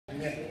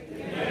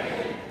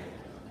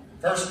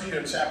1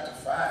 Peter chapter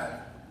 5,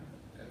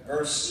 and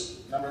verse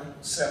number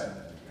 7.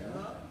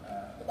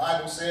 The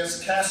Bible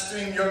says,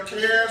 casting your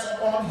cares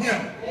upon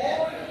him,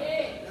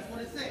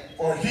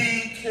 for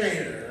he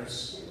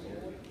cares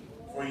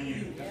for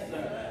you.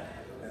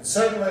 And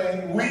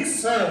certainly we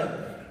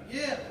serve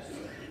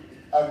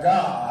a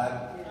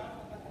God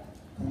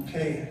who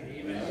cares.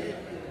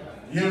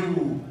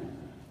 You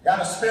got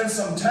to spend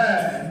some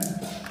time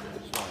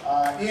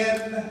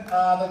in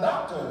the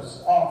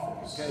doctor's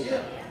office.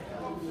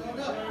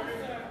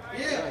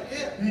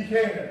 He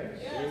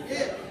cares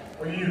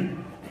for you.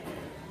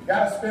 You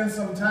got to spend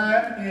some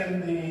time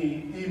in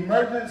the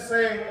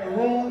emergency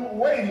room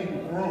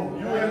waiting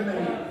room. You're in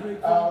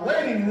the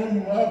waiting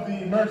room of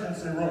the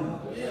emergency room.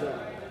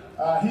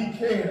 He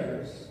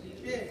cares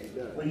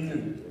for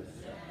you.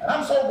 And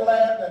I'm so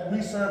glad that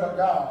we serve a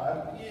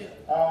God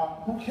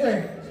who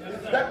cares.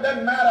 That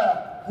doesn't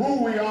matter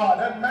who we are,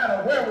 doesn't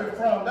matter where we're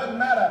from, doesn't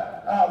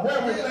matter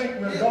where we think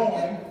we're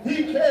going.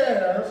 He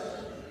cares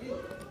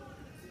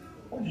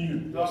for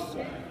you.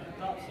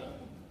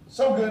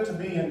 So good to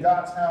be in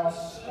God's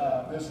house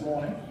this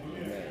morning.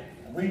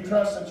 We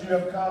trust that you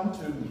have come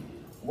to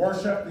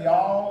worship the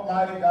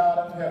Almighty God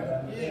of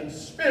heaven in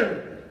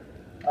spirit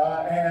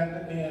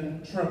and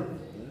in truth.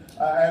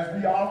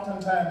 As we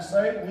oftentimes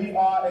say, we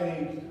are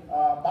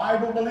a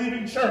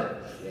Bible-believing church.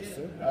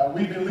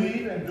 We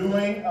believe in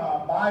doing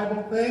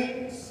Bible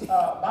things,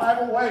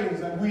 Bible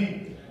ways, and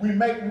we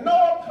make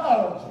no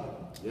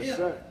apology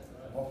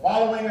for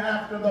following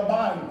after the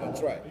Bible,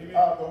 that's right,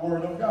 the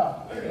Word of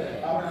God.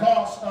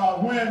 Because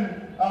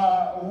when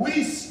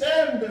we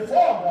stand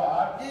before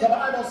God, the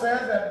Bible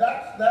says that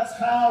that's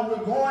how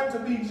we're going to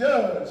be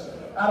judged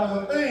out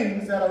of the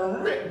things that are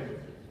written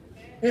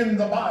in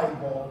the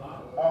Bible.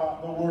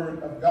 The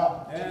Word of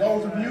God. To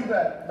those of you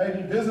that may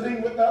be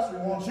visiting with us, we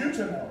want you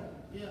to know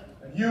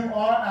that you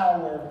are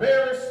our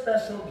very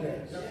special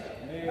guest.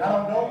 I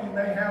don't know, you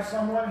may have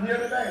someone here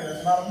today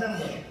that's not a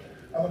member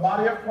of the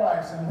body of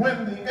Christ. And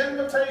when the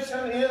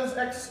invitation is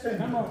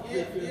extended, I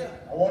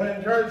want to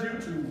encourage you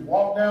to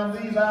walk down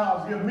these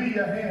aisles, give me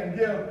your hand,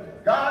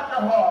 give God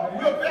your heart, and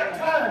we'll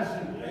baptize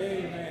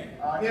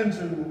you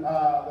into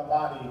the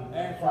body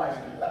of Christ.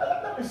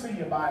 Let me see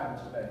your Bible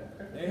today.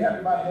 You have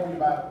your Bible, hold your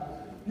Bible.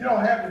 You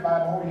don't have your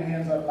Bible, hold your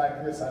hands up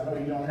like this. I know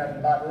you don't have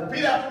your Bible.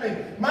 Repeat after me.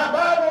 My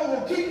Bible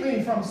will keep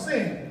me from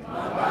sin.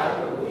 My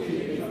Bible will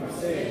keep me from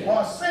sin.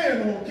 Or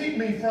sin will keep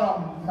me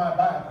from my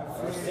Bible.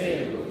 Or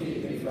sin will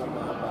keep me from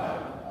my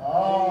Bible.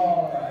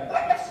 All right.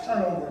 Let's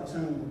turn over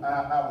to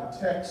our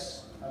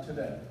text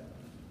today.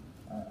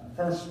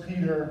 1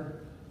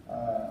 Peter,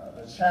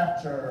 the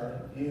chapter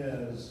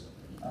is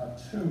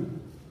 2.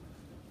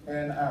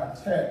 And our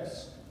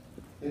text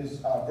is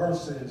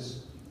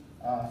verses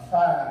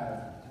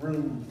 5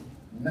 through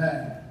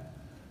 9.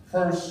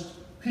 1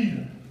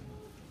 Peter,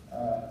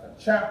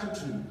 chapter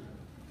 2.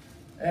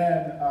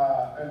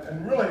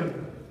 And really,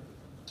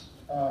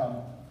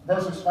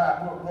 verses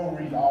 5, we'll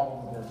read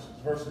all of the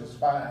verses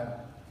 5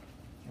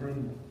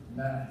 through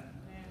 9.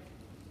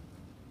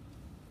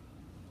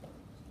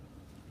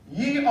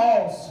 Ye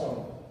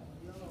also,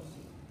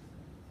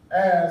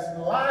 as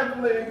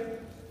lively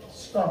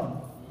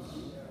stones,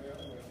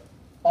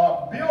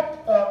 are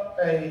built up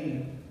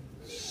a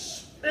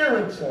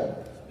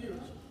spiritual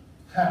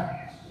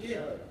house,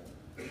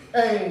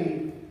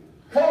 a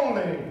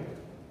holy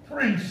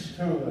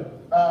priesthood,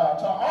 to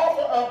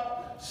offer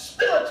up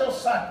spiritual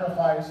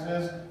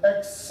sacrifices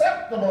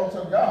acceptable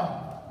to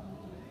God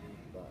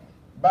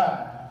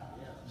by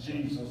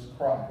Jesus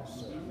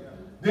Christ.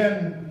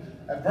 Then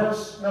at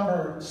verse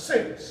number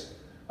 6,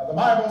 the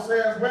Bible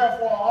says,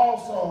 wherefore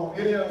also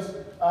it is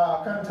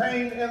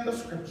contained in the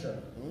scripture,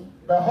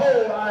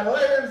 behold, I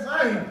lay in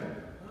Zion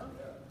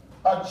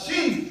a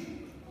chief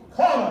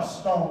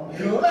cornerstone,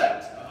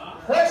 elect,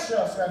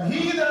 precious, and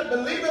he that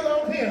believeth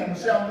on him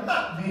shall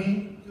not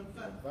be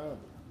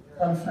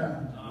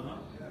confounded.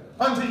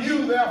 Unto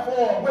you,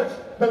 therefore, which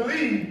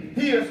believe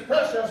he is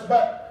precious,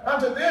 but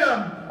unto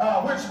them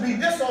which be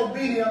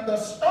disobedient, the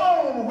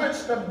stone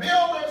which the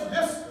builders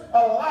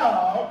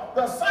disallowed,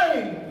 the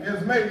same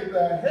is made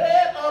the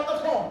head of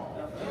the corner,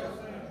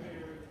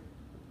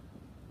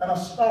 and a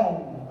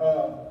stone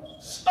of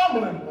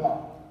stumbling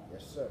block,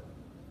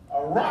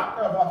 a rock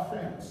of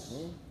offense,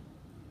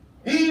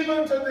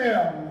 even to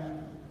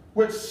them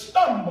which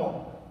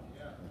stumble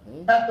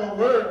at the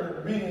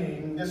word,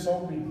 being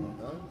disobedient,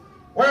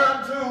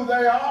 whereunto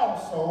they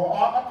also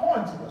are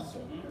appointed.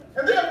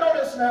 And then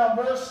notice now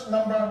verse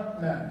number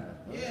 9.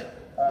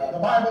 The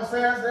Bible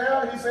says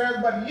there, he says,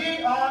 but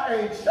ye are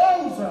a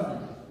chosen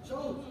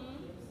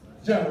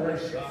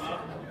generation.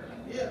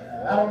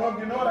 I don't know if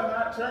you know it or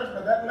not, church,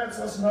 but that lets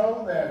us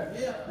know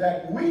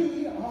that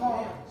we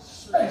are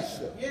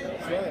special.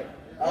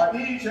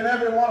 Each and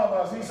every one of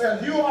us. He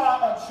says, you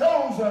are a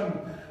chosen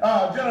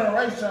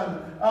generation.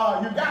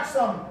 You got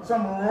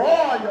some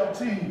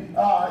royalty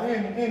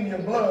in your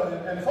blood.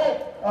 And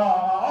folk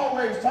are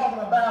always talking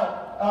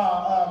about,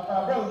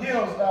 Brother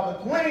Gills, the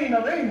Queen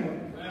of England.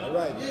 All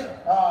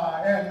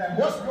right. And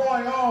what's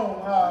going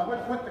on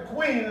with the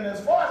queen. And as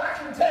far as I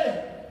can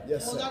tell,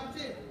 yes, sir.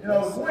 You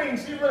know, the queen,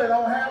 she really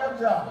don't have a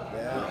job.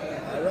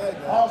 Yeah. All right.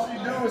 All she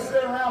do is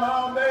sit around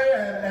all day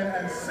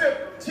and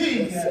sip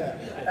tea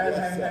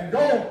and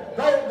go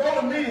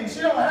to meetings.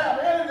 She don't have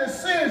any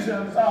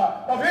decisions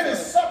of any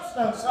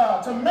substance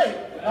to make.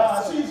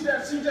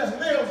 She just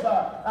lives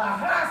a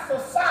high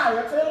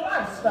society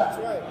lifestyle. That's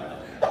right.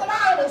 But the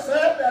Bible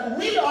says that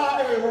we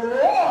are a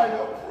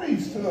royal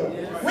priesthood.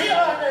 We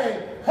are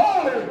a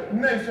holy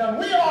nation.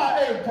 We are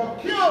a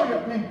peculiar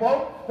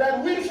people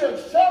that we should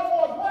show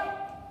forth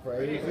what?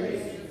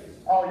 Praise.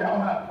 Oh, y'all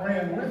not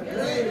praying with me.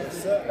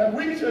 Yes, sir. That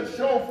we should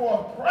show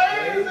forth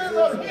praises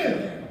of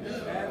him.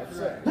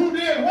 Who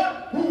did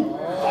what? Who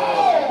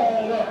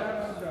called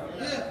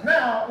us.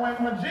 Now,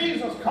 when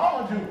Jesus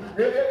called you,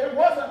 it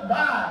wasn't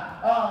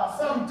by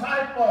some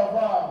type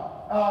of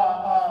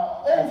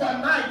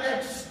overnight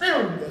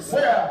experience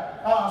where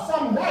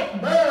some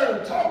white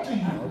bird talked to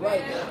you. All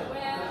right.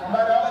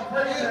 Somebody ought to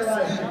praise it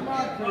right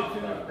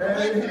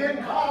here. He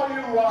didn't call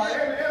you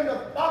in the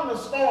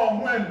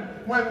thunderstorm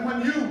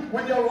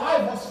when your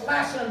life was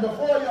flashing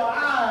before your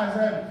eyes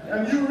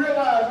and you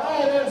realized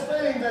all those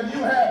things that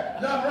you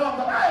had done wrong.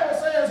 The Bible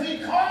says he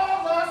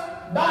calls us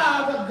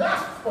by the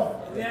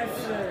gospel. Yes,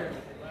 sir.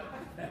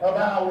 Of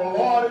our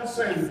Lord and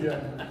Savior,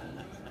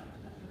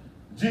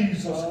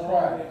 Jesus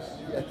Christ.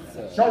 Yes,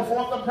 sir. Show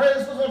forth the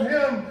praises of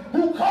him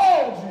who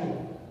called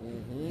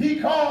you. He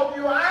called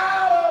you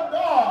out of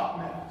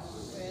darkness.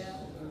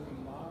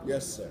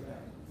 Yes, sir.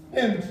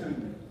 Into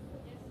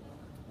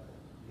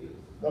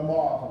the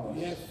marvelous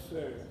Yes,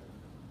 sir.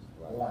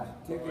 light.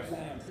 Take your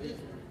time.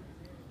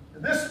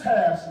 This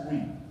past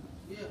week,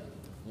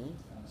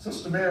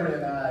 Sister Mary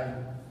and I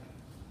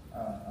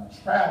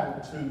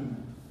traveled to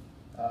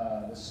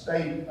the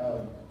state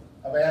of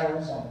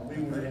Arizona.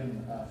 We were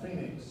in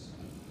Phoenix,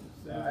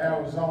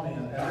 Arizona,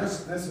 and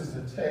this is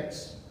the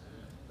text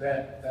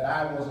that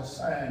I was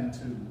assigned to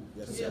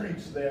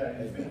preach there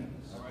in Phoenix.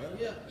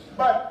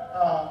 But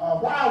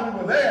while we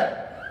were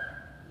there,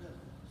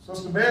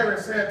 Sister Mary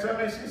said to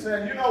me, she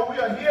said, you know, we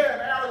are here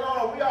in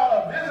Arizona, we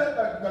ought to visit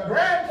the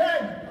Grand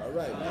Canyon. All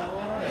right.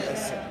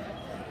 Yes, sir.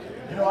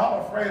 You know,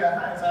 I'm afraid of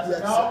heights. I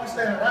said, no, we're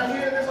standing right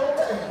here in this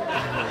hotel.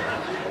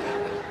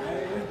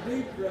 It's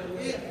deep,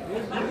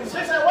 brother.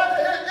 She said, well,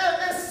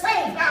 it's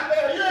safe out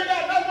there. You ain't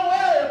got nothing to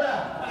worry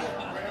about.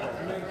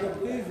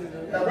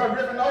 Now, Brother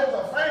Griffin knows a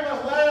famous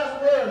last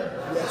word.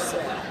 Yes,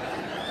 sir.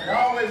 They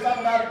always talk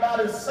about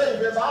it's safe.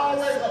 It's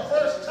always the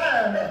first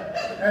time.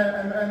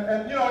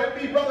 And you know, it'd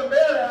be Brother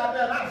Barry out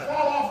there and I'd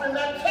fall off in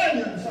that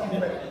canyon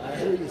somewhere. I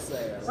hear you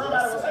say.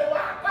 Somebody would say,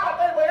 well, I thought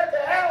they were at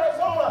the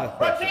Arizona.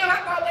 But Ken, I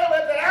thought they were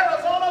at the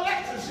Arizona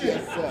lectureship.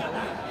 Yes, sir.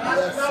 I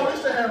said, no, we're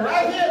staying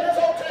right here in this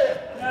hotel.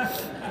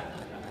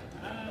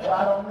 Well, I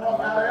don't know if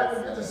I'll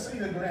ever get to see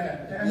the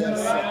Grand Canyon. Yes,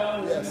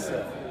 sir. Yes,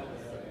 sir.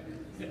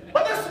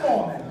 But this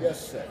morning,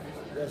 Yes, sir.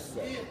 Yes,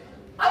 sir.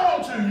 I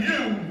want to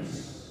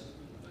use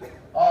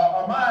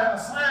my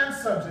assigned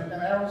subject in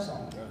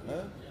Arizona.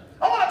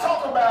 I want to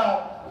talk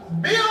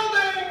about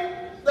building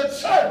the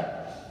church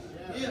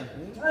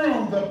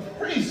through the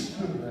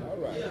priesthood All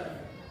right.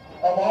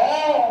 of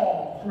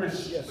all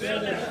Christians.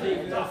 Yes,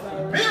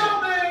 sir.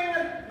 Building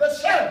the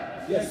church.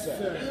 Yes,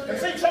 sir. And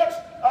see, church,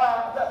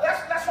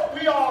 that's what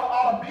we all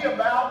ought to be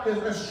about,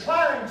 is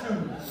trying to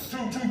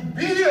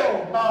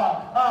build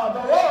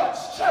the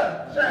Lord's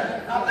church.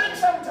 And I think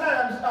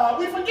sometimes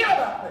we forget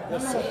about that.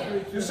 Yes,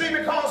 sir. You see,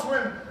 because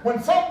when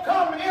folk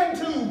come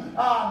into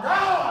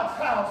God's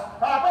house,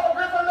 Brother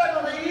Griffin, they're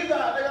going to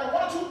either,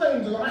 one or two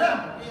things are going to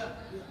happen.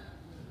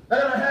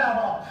 They're going to have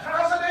a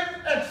positive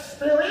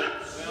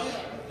experience,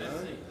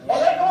 or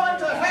they're going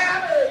to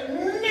have a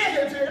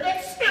negative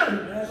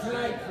experience. That's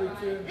right,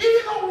 preacher.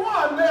 Either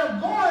one, they're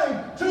going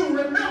to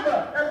remember.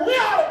 And we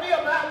ought to be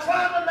about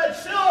trying to make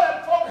sure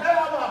that folk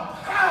have a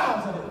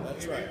positive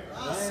That's right.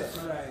 That's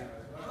right.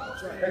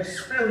 That's right.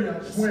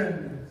 experience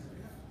when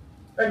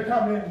they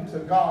come into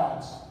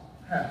God's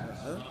house.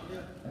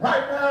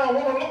 Right now, I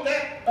want to look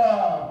at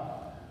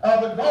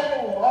the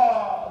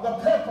goal, the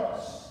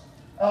purpose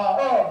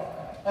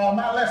of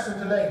my lesson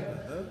today.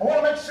 I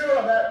want to make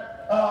sure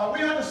that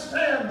we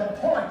understand the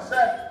points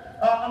that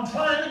I'm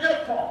trying to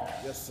get across.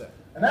 Yes, sir.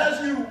 And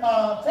as you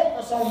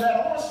focus on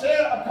that, I want to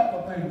share a couple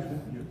of things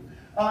with you.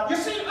 You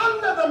see,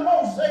 under the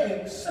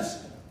Mosaic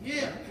system,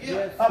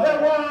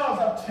 there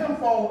was a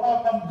temple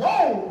of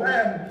gold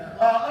and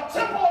a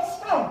temple of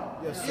stone.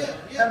 Yes, sir.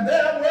 And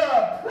there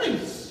were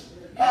priests,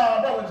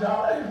 Brother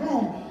Jolly,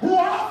 who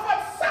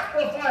offered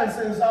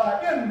sacrifices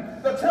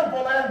in the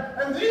temple.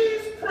 And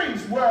these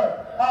priests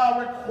were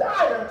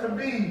required to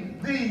be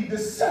the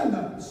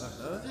descendants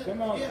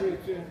Come on,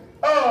 preacher.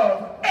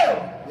 of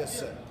Aaron. Yes,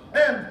 sir.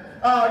 And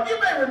you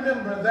may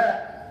remember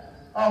that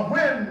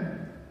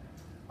when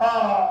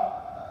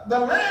the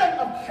land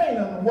of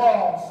Canaan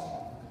was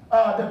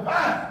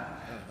divided,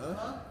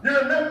 you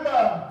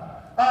remember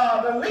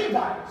the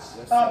Levites,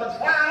 the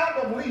tribe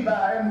of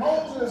Levi, and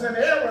Moses and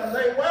Aaron,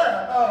 they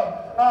were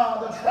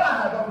of the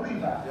tribe of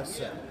Levi. Yes,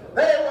 sir.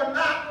 They were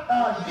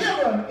not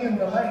given in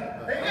the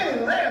land,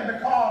 any land,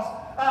 because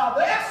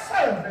their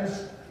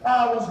service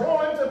was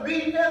going to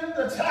be in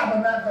the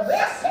tabernacle.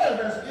 Their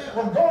service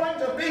was going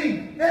to be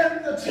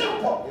in the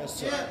temple. Yes,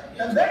 sir.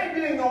 And they,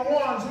 being the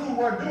ones who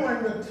were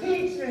doing the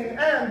teaching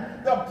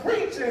and the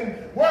preaching,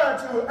 were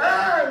to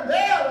earn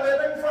their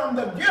living from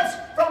the gifts,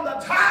 from the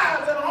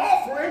tithes and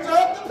offerings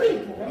of the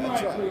people. Come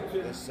That's on, right.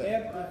 preacher. Yes,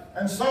 sir.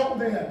 And so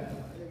then,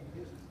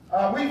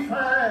 we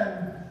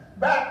find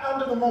back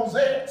under the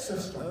Mosaic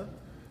system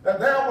that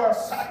there were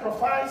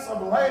sacrifice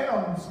of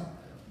lambs,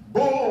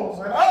 bulls,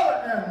 and other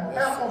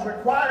animals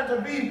required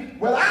to be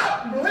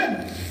without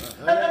blemish.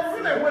 And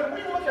really, when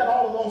we look at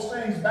all of those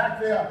things back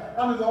there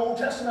under the Old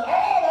Testament,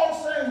 all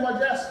those things were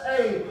just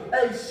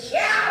a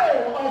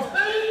shadow of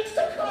things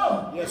to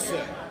come. Yes,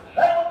 sir.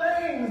 They were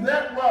things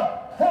that were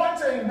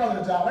pointing,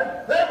 Brother Jolly,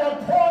 they were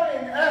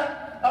pointing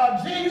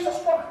at Jesus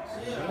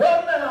Christ.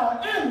 Well,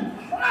 now,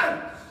 in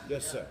Christ,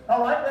 Yes, sir.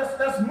 all right,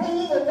 let's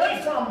move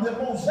away from the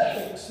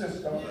Mosaic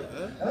system.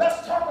 And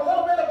let's talk a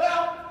little bit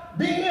about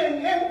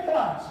being in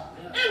Christ.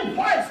 In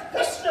Christ,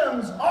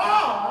 Christians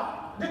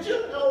are, did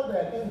you know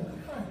that in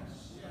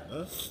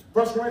Christ?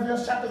 1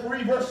 Corinthians chapter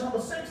 3, verse number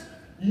 6,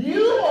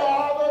 you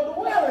are the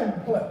dwelling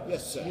place.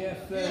 Yes, sir. Yes,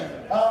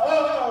 sir.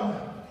 Of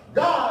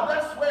God.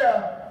 That's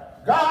where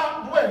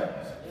God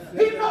dwells.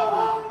 He no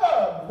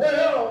longer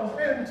dwells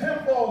in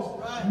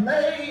temples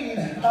made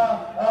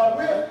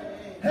with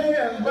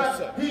hands,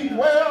 but he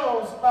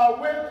dwells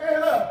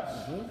within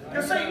us.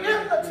 You see,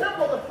 in the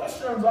temple, the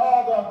Christians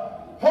are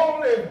the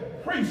holy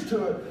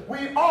priesthood.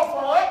 We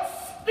offer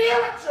up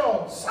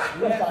spiritual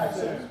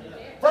sacrifices.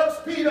 1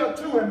 Peter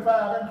 2 and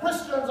 5. And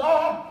Christians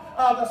are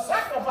the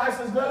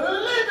sacrifices, the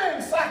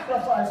living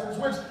sacrifices,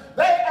 which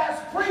they as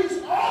priests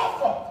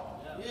offer.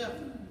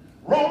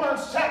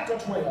 Romans chapter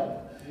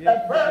 12,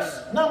 at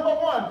verse number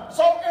 1.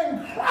 So in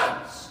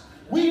Christ,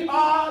 we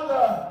are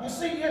the, you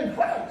see, in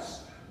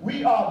Christ,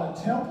 we are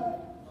the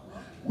temple,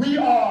 we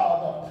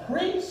are the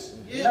priests,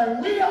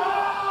 and we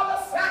are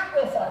the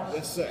sacrifice.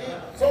 Yes,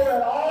 sir. So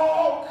that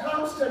all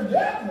comes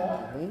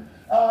together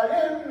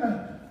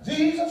in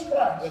Jesus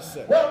Christ. Yes,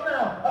 sir. Well,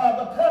 now,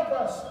 the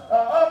purpose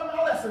of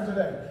my lesson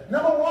today.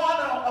 Number one,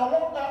 I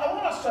want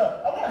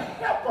to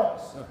help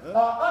us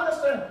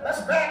understand.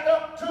 Let's back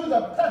up to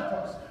the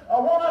purpose. I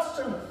want us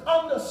to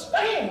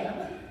understand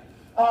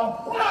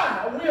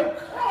why we are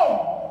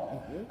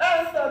called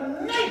and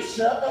the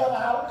nature of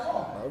our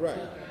call. All right.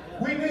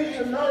 We need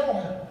to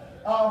know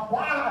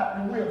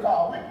why we're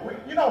called.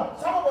 You know,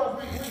 some of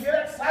us, we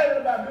get excited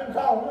about being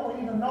called. We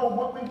don't even know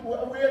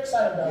what we're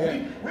excited about.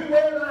 Yeah. We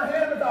wave our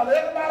hand because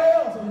everybody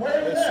else is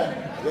waving Yes, them.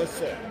 sir. Yes,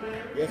 sir.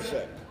 Yes,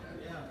 sir.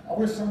 I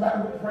wish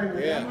somebody would pray with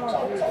me. Yeah.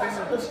 So let's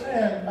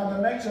understand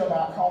the nature of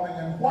our calling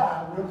and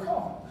why we're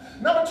called.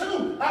 Number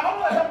two, I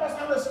want to help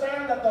us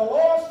understand that the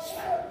Lord's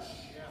church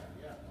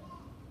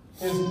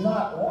is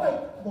not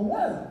like the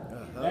world.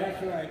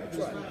 That's right. That's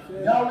right.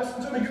 Y'all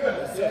listen to me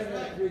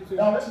good.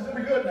 Y'all listen to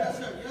me good now.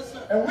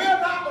 And we're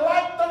not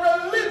like the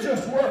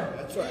religious world.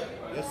 That's right.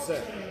 Yes,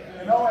 sir.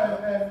 You know,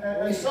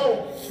 and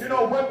so, you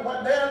know,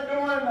 what they're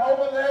doing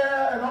over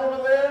there and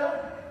over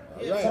there,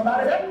 Right.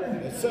 somebody help me.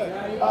 Yes, sir.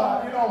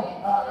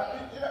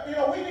 You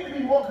know, we need to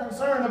be more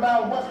concerned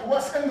about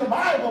what's in the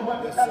Bible,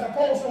 but Yes, as sir.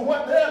 opposed to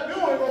what they're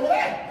doing over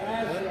there.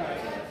 That's right.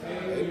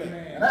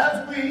 Amen. And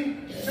as we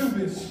do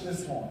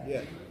this morning,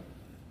 Yeah.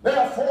 there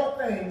are four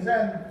things,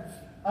 and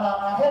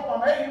I hope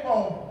I'm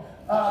able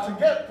to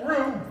get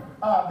through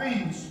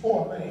these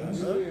four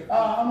things.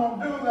 I'm going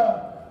to do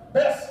the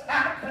best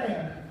I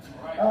can.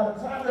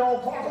 The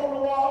old clock on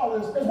the wall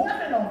is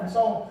working on me,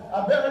 so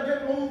I better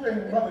get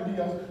moving, Brother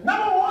Diaz.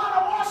 Number one,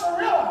 I want us to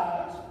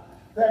realize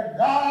that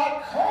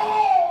God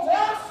calls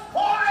us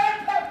for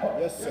a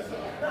purpose. Yes, sir.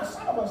 Now,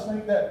 some of us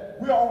think that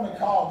we're only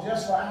called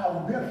just for our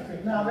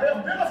benefit. Now, there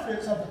are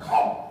benefits of the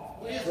call,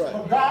 Right.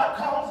 but God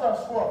calls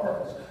us for a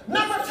purpose.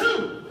 Number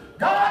two,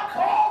 God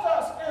calls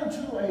us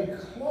into a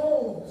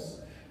close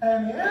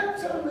and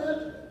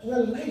intimate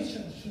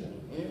relationship.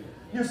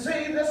 You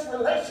see, this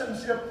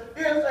relationship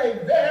is a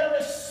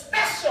very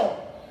special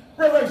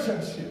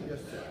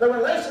relationship. The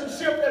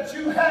relationship that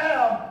you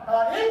have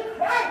in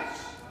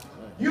Christ,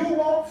 you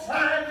won't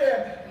find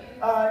it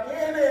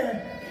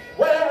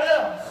anywhere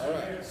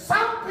else.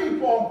 Some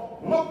people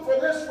look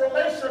for this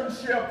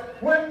relationship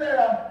when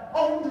they're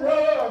on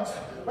drugs.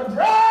 But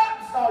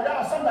drugs, oh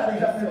y'all, somebody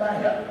help me right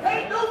here,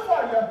 can't do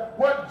for you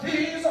what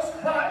Jesus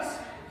Christ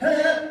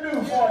can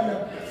do for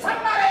you.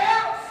 Somebody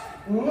else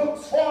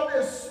looks for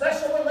this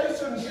special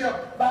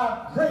relationship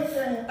by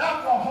drinking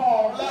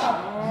alcohol,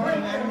 by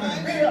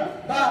drinking beer,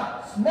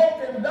 by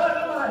smoking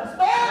dynamite.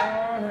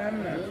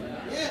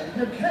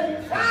 You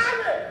can't find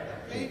it.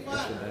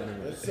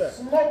 Yes, sir.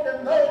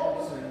 Smoking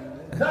those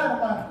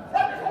dynamite.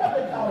 What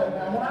they call it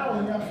now? When I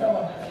was a young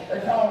fella, they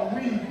called it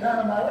weed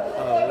dynamite.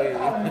 What they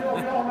call it? You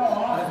don't know.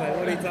 Huh?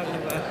 What are you talking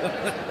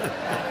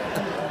about?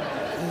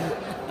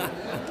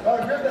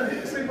 Good that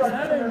he see like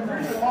you've been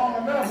preaching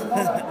long enough to know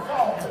that to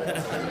call it.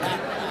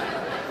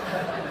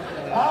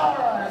 All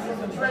right, so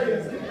the tray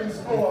is keeping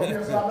score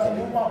here, so I better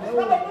move on.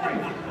 Number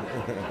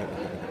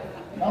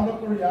 3. Number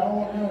 3, I don't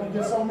want to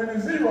get so many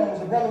zeros.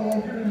 The brother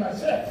won't give me my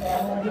check, so I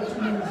don't want to get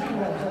too many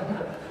zeros.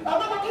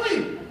 Number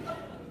 3,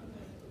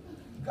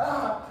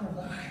 God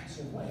provides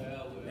a way.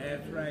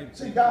 That's right.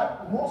 See,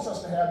 God wants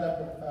us to have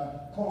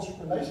that close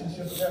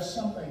relationship, but there's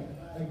something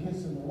that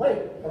gets in the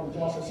way. Brother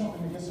John said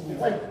something that gets in the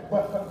way.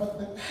 But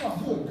how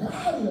good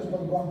God is,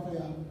 Brother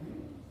Bromfield.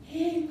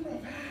 He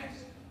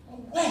provides a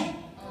way.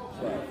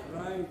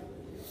 Right.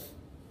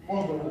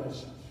 For the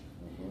relationship.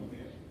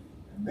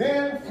 And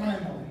then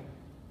finally,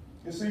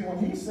 you see, when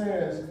he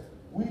says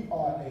we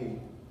are a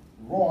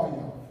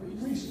royal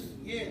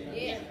priesthood,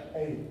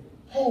 a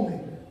holy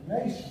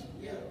nation,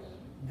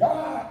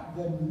 God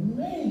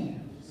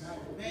demands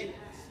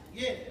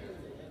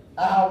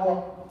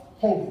our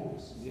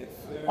holiness. Yes,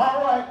 sir.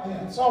 All right,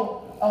 then.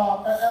 So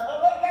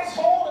let's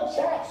hold the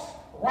charts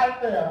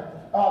right there.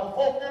 The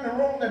folk in the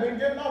room, they've been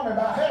getting on me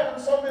about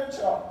having so many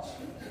charts.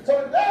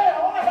 So today,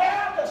 I want to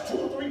have just 2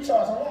 or 3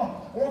 charts. I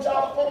want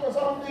y'all to focus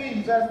on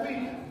these as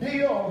we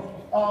deal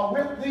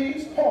with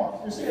these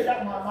points. You see, I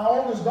got my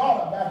oldest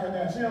daughter back in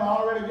there. She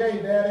already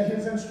gave Daddy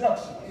his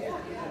instructions.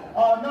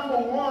 Number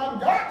 1,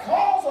 God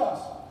calls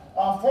us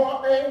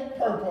for a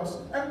purpose.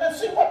 And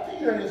see what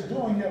Peter is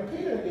doing here.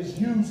 Peter is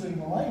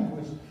using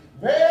language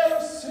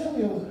very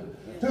similar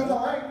to the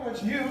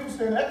language used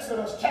in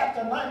Exodus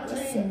chapter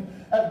 19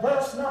 at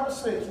verse number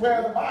 6,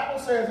 where the Bible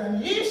says,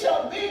 and ye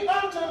shall be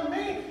unto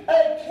me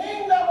a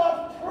kingdom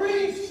of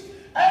priests,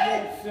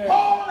 a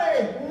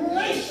holy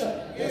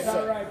nation. Yes,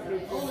 all right,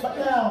 but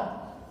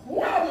now,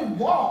 why did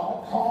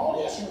God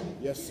call Israel?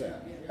 Yes, sir.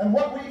 And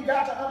what we've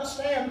got to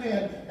understand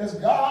then is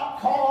God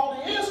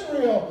called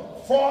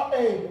Israel for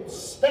a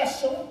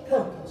special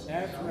purpose.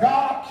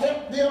 God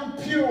kept them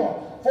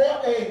pure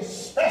for a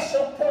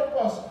special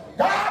purpose.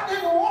 God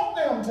didn't want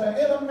them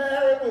to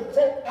intermarry with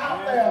folk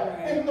out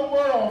there in the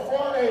world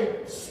for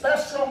a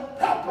special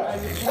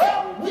purpose.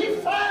 Well, we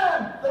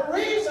find the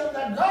reason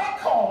that God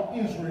called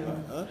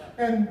Israel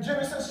in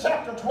Genesis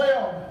chapter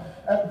 12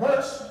 at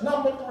verse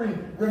number 3. You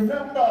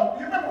remember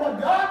what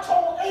God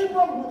told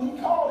Abram when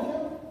he called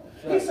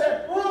him? He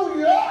said, through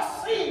your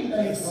seed,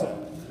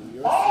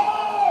 Abram,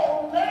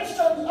 all nations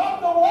of the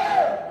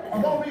world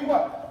are going to be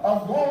what?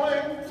 Are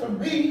going to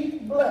be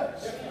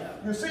blessed.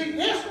 You see,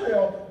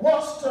 Israel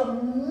wants to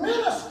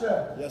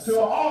minister to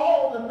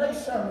all the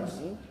nations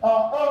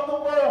of the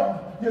world.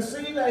 You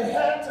see, they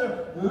had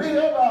to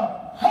live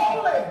a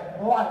holy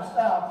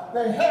lifestyle.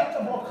 They had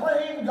to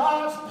proclaim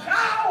God's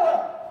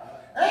power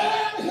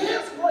and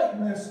his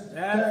greatness to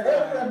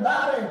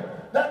everybody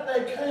that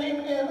they came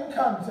in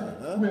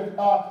contact with.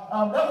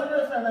 Brother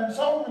Griffin, and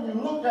so when you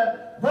look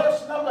at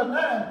verse number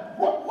 9,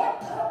 what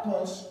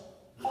purpose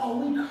are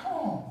we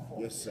called for?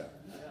 Yes, sir.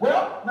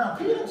 Well, now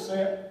Peter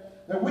said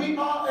that we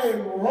are a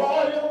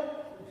royal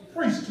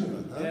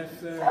priesthood. Yes,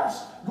 sir.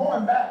 First,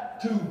 going back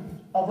to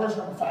verse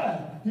number 5,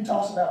 he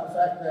talks about the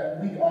fact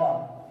that we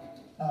are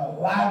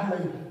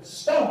lively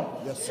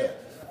stones. Yes, sir.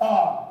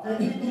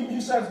 And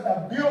he says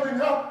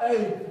building up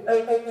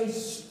a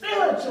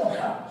spiritual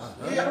house.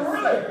 And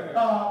really,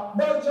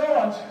 Brother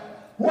George,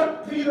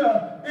 what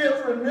Peter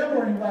is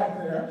remembering right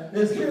there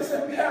is his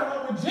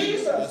encounter with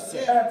Jesus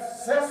at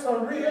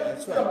Caesarea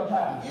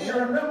Philippi. You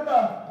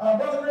remember,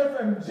 Brother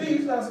Griffin,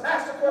 Jesus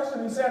asked a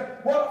question. He said,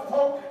 what are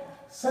folk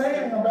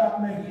saying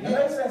about me? And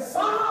they said,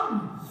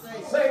 some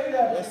say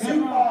that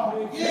you are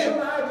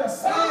Elijah,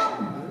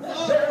 some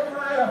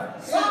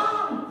Jeremiah,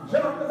 some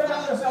John the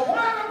Baptist, and one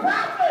of the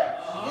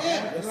prophets.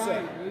 Yes,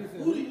 sir.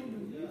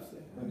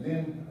 And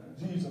then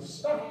Jesus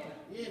stopped.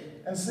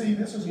 And see,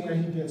 this is where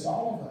he gets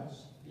all of us.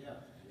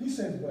 He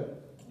says, but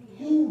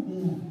who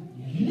do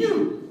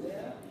you?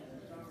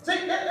 See,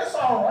 it's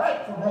all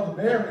right for Brother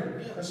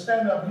Barry to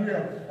stand up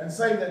here and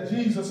say that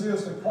Jesus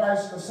is the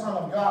Christ, the Son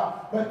of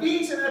God. But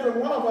each and every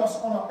one of us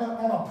on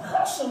a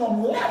personal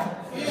level,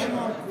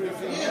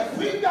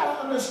 we've got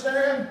to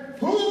understand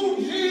who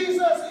Jesus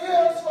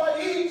is for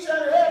each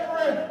and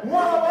every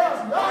one of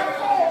us. God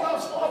calls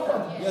us for a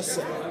purpose. Yes,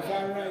 sir. That's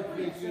all right,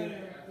 preacher.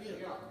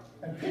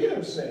 And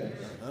Peter says,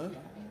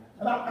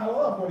 and I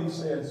love what he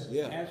says.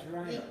 Yeah. That's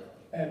right.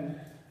 And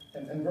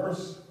in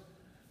verse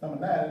number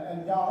 9,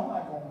 and y'all, I'm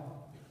not going to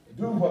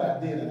do what I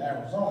did in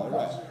Arizona.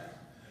 Because,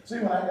 see,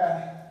 when I got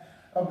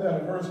up there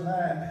to verse 9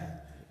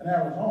 in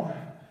Arizona,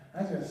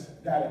 I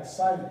just got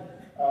excited.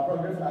 Brother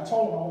Griffin, I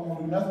told him I wasn't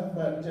going to do nothing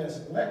but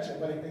just lecture,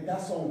 but it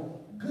got so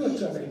good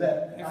to me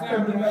that I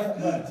couldn't do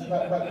nothing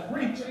but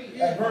preach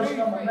at verse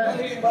number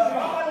 9. But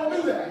I don't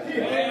do that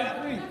here. Go ahead and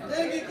preach.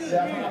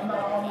 Yeah,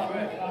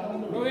 I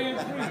don't do Go that. ahead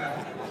and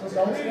preach.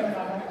 So don't say I'm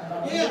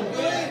not doing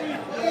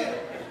that.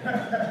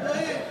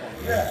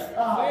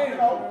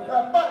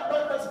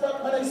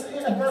 But they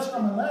say in verse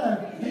number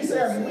 9, he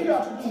says we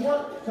are to do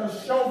what? To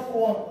show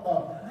forth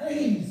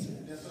praises.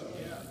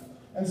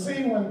 And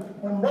see,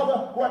 what Brother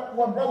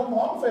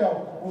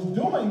Longfellow was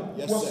doing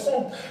was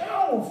so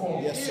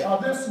powerful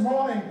this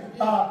morning.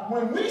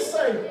 When we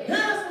say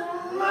his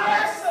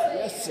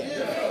mercy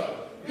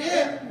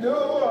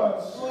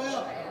endures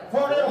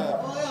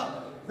forever.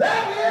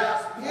 That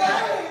is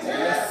praise.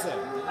 Yes, sir.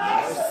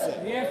 Yes, sir.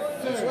 Yes,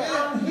 sir.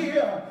 I'm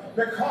here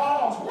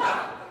because what?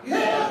 His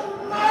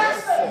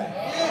mercy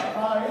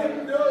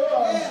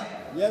endures.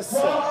 Yes,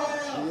 sir.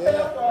 Yeah,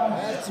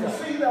 that's You right.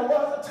 see, there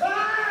was a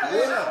time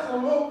when I was a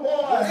little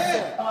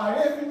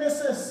boy in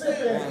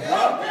Mississippi. His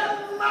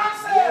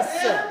mercy Yes,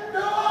 sir.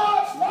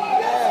 endures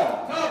forever.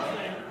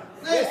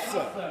 Yes,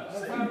 sir.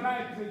 That's my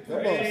life, preacher. Come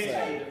on,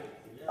 sir.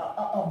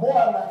 A boy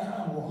like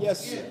I was. Yes,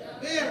 sir.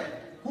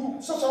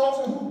 Sister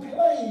Olsen, who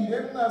played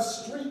in the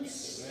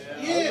streets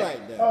All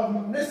right, then.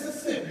 of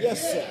Mississippi. Yes,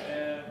 sir.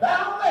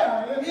 Down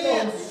there in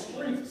those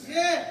streets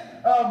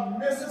of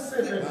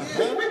Mississippi.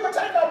 We would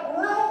take up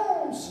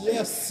rooms.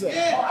 Yes, sir.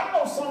 Oh, I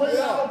know some of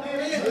y'all did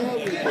it.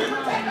 Yeah, We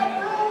would take up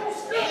rooms,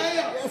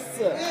 Yes,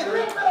 sir.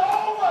 strip it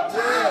over,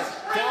 tie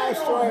Tie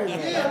string string, on it,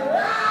 man. and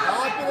ride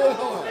Hop it in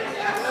hard.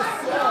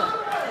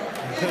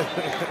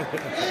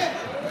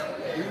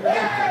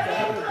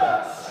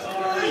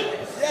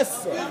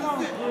 Yes, sir.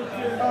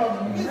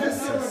 of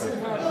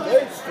Mississippi.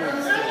 Great street.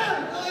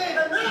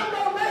 And then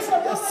Brother Mason,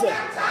 Yes, we sir.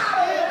 got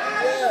tired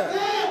of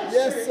Yeah.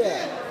 Yes, sir.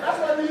 That's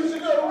what we used to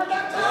do. We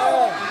got tired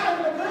of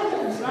riding the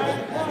rooms.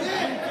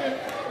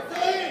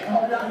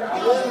 Oh, y'all.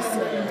 Yes,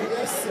 sir.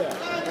 Yes, sir.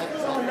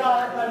 Some of y'all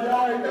act like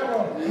y'all ain't never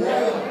read the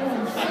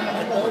rooms.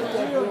 Hold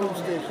that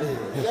broomstick.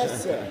 Yes,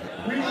 sir.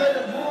 We laid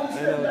the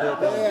broomstick down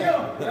there,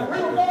 and we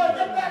were going to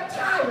get that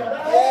tire,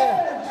 that Yeah.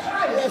 old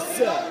tire. Yes,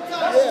 sir. That was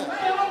Yeah.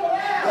 laying over there.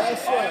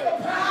 That's on right.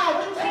 the pile.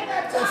 We take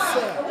that Yes,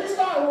 tire, sir. and we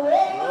start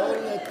rolling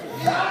Rolling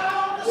it.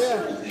 down the Yeah.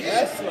 street.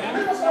 That's right.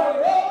 People start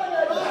rolling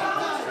it down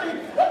the street.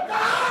 But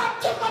God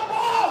took the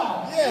ball.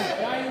 Yeah.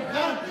 Why you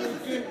come,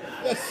 preacher?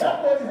 Yes, sir. That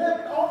was hit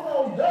on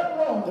those dirt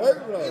roads.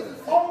 Dirt road.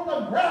 On the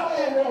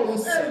gravel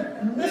roads Yes, sir.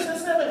 in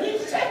Mississippi.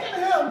 He's taking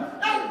him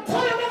and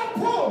put him in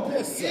a pulpit.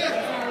 Yes, sir.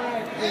 All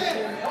right,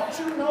 preacher. Don't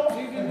you know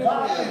the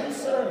God that we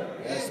serve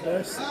That's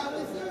mercy.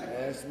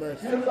 That's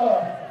mercy. is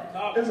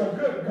a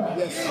good God?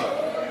 Yes,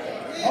 sir.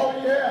 Oh,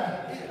 yeah.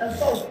 And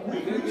so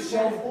we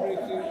show forth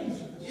the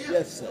praise.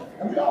 Yes, sir.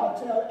 And we ought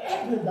to tell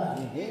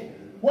everybody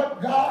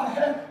what God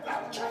has.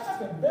 Church, that's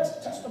the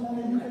best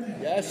testimony you can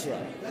have. That's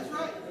right.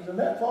 Is to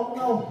let folks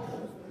know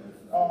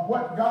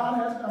what God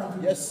has done for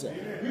you. Yes, sir.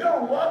 You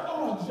don't work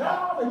on a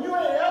job and you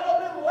ain't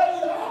ever been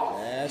laid off.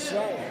 That's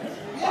right.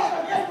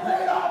 You're getting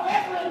laid off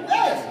every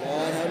day.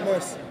 God have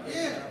mercy.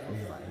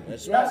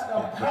 That's That's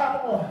right. the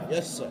power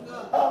Yes, sir.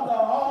 of the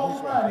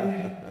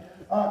Almighty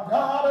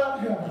God of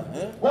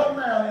heaven. Well,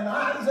 now in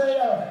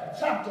Isaiah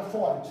chapter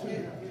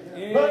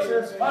 42,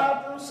 verses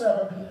 5 through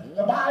 7,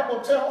 the Bible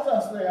tells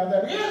us there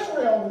that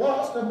Israel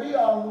was to be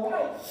a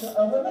light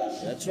of the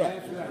nation. That's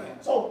right.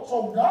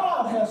 So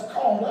God has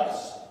called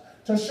us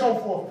to show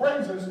forth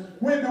praises.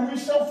 When do we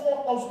show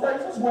forth those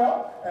praises?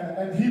 Well,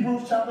 in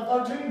Hebrews chapter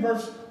 13,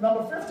 verse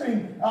number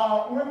 15,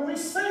 when we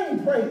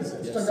sing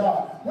praises to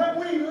God, when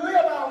we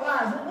live our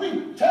lives, when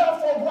we tell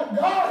forth what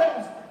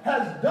God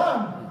has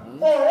done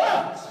for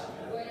us,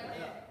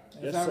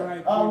 Yes, All sir.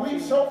 right, we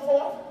show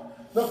forth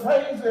the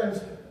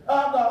praises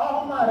of the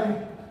Almighty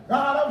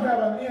God of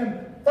heaven. In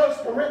 1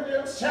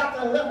 Corinthians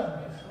chapter 11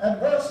 and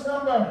verse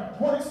number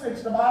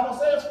 26, the Bible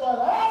says, for as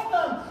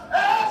often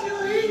as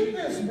you eat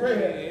this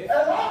bread,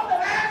 as often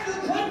as you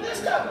drink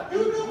this cup,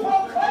 you do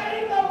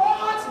proclaim the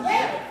Lord's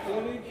death.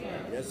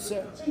 Yes,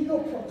 sir. See, you're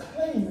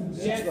proclaiming.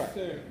 Yes, right.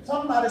 sir.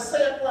 Somebody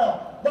said,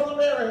 well, Brother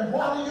Mary,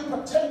 why do you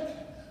partake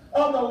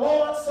of the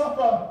Lord's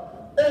Supper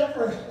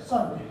every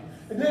Sunday?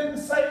 It didn't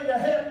say you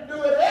had to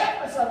do it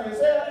every Sunday. It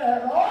said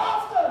as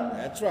often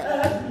That's right.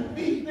 as you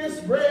eat this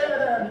bread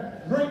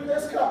and drink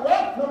this cup.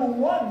 Well, number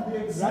one,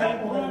 the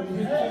example that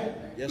we had.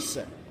 Yes,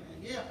 sir.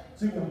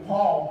 See, when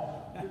Paul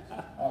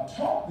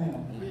taught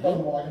them, Brother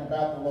Morgan,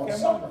 about the Lord's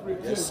Supper,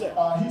 Yes, sir.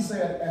 he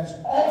said, as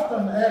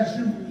often as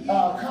you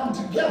come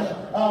together.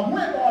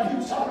 He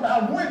was talking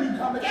about when you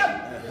come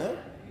together.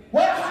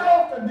 Well,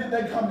 how often did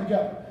they come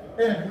together?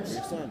 Every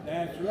Sunday.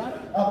 That's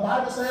right. The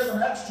Bible says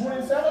in Acts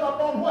 27,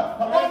 upon what?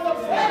 Upon the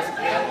first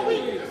day of the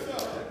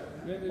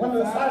week. When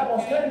the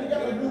disciples came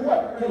together to do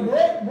what? To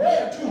break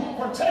bread, to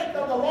partake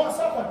of the Lord's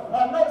Supper.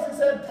 Notice he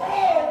said,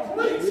 Paul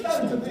preached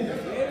unto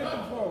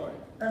them.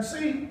 And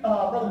see,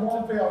 Brother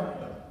Warnfield,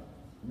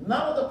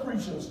 none of the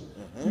preachers,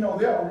 they'll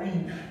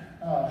read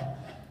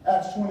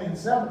Acts 20 and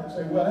 7 and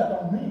say, well, that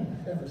don't mean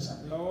every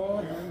Sunday.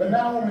 Lord. But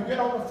now when we get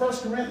over to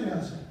 1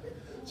 Corinthians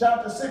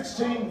chapter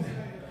 16,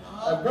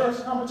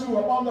 verse number 2,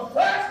 upon the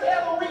first day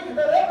of the week,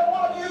 that every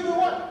one of you do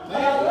what?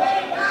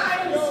 Lay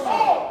down your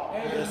soul.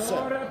 And the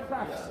Lord will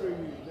prosper you.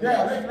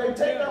 Yeah, they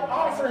take up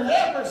offering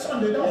every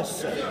Sunday, don't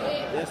Yes, they?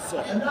 sir. Yes,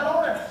 sir. And not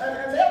only,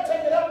 and they'll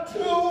take it up 2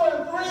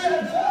 and 3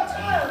 and 4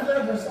 times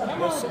every Sunday.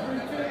 Come on,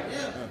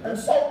 preacher. And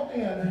so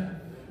then,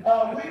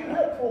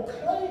 we're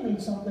proclaiming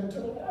something to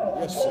the world.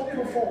 Yes, I told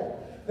you before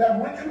that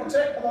when you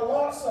partake of the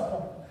Lord's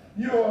Supper,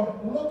 you're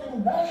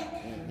looking back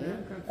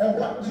at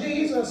what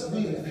Jesus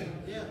did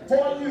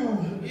for you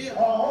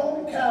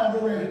on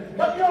Calvary.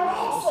 But you're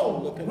also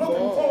looking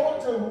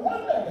forward to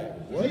one day.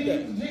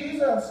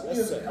 Jesus Yes,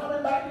 is sir.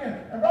 coming back in.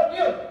 And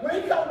brother,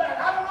 when he comes back,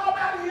 I don't know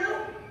about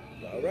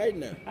you. All right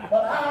now.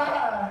 But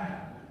I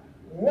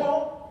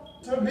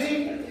want to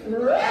be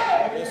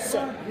ready Yes,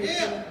 sir. when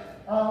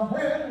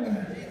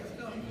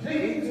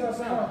Jesus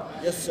comes.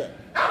 Yes, sir.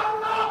 I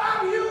don't know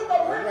about you,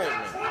 but when Right,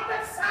 that man.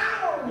 trumpet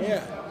sounds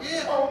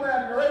Yeah. on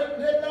that great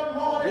big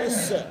morning,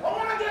 Yes, sir. I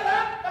want to get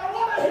up. I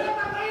want to hear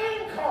my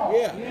name called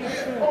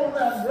Yeah. on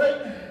that great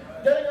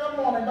getting up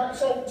morning. But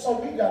so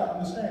we got to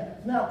understand.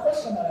 Now, a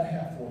question that I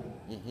have for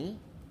you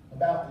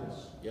about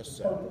this. Yes, the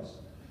sir. Purpose.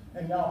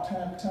 And y'all,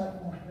 time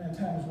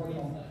is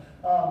working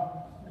on.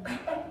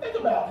 Think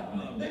about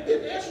it.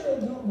 Did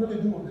Israel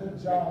really do a good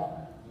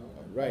job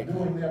All right.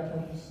 doing their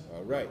purpose?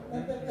 All right.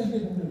 They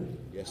didn't really.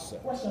 Yes, sir.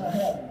 The question I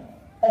have,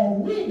 are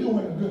we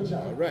doing a good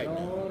job? All right now.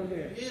 Oh,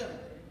 yeah.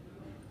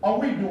 Are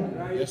we doing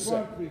Now a you're Yes,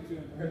 sir.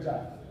 preaching. good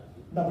job?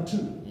 Number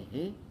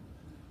two,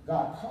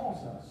 God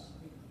calls us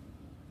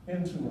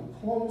into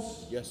a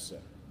close Yes, sir.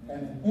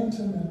 and an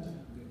intimate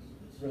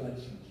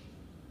relationship.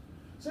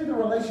 See, the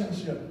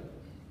relationship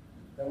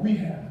that we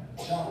have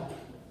with God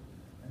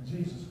and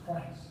Jesus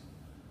Christ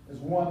is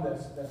one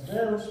that's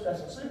very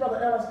special. See,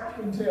 Brother Ellis, I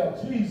can tell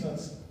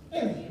Jesus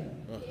anything.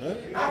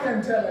 I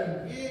can tell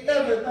him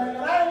everything, and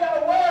I ain't got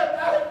to worry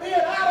about it being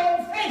out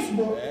on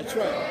Facebook. That's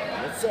right.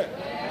 Yes, sir.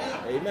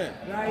 Amen.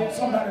 Now you're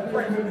Somebody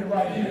pray with me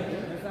right here.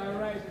 It's all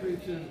right,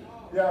 preacher.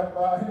 Yeah,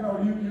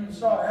 you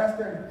start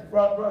asking,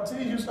 Brother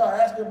T, you start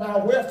asking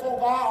about where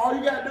folk are. All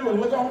you got to do is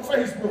look on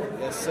Facebook.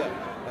 Yes, sir.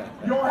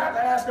 You don't have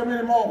to ask them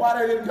anymore why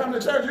they didn't come to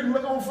church. You can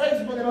look on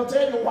Facebook and it'll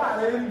tell you why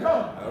they didn't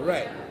come. All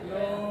right.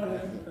 Lord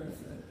have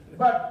mercy.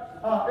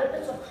 But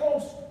it's a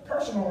close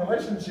personal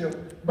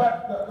relationship.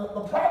 But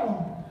the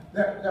problem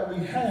that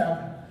we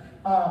have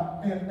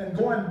in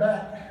going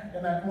back,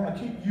 and I want to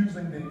keep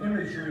using the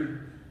imagery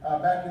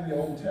back in the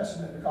Old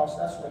Testament because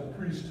that's where the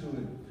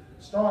priesthood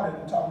started,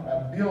 and talking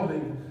about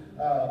building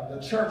the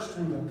church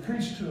through the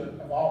priesthood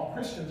of all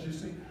Christians. You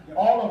see,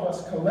 all of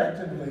us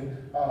collectively,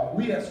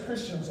 we as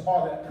Christians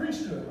are that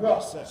priesthood.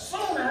 Well,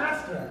 soon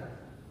after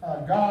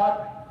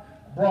God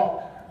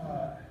brought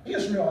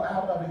Israel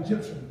out of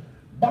Egyptian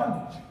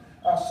bondage,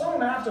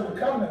 soon after the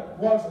covenant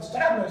was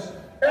established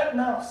at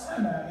Mount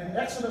Sinai in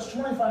Exodus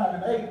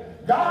 25 and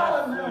 8,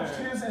 God announced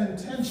his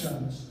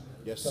intentions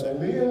Yes, to sir.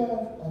 live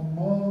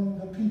among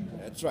the people.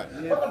 That's right.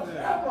 But the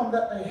problem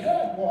that they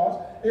had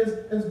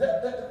is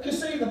that you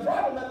see, the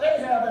problem that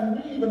they have,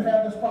 and we even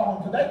have this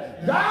problem today,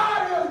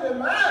 God is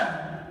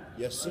divine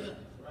Yes, sir.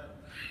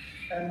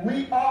 and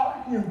we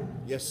are human.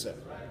 Yes, sir.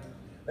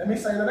 Let me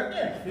say that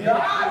again.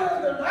 God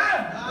is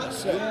divine Yes,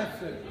 sir.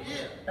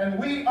 and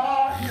we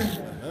are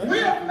human.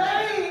 We are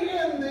made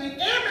in the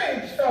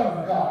image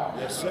of God.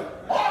 Yes, sir.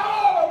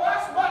 All of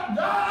us, but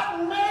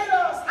God made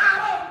us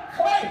out of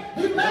clay.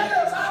 He made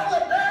us out of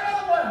the dirt of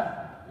the ground.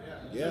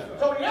 Yeah.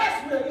 So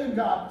yes, we're in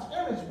God's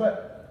image,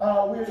 but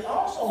we're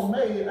also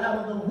made out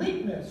of the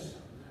weakness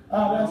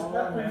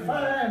that we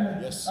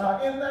find Yes,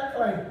 in that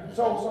clay.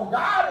 So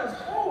God is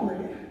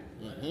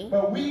holy,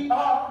 but we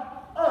are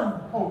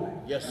unholy.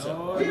 Yes, sir.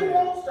 He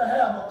wants to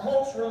have a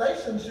close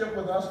relationship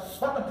with us,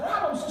 but the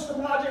problem, Sister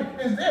Margie,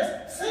 is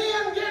this: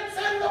 sin gets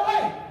in the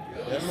way.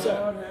 Yes,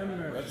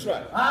 sir. That's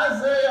right.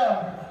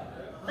 Isaiah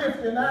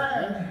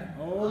 59,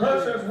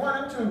 verses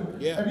 1 and 2.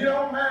 Yeah. If you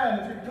don't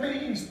mind, if you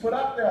please put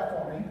up there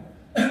for me.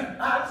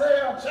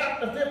 Isaiah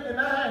chapter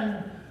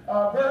 59,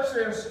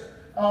 verses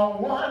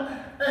 1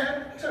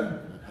 and 2.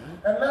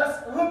 And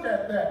let's look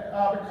at that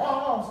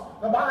because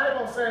the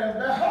Bible says,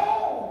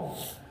 behold,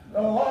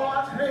 the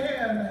Lord's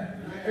hand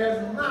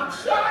is not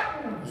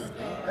shortened,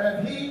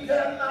 that he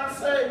cannot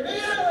save, neither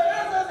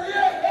is his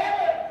ear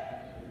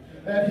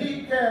heavy, that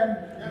he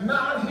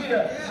cannot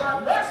hear.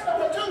 But verse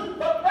number 2,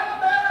 but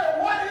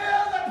brother, what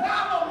is the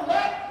problem?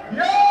 Let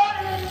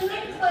your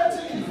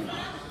iniquity.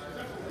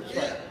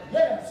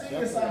 Yeah, see,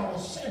 it's our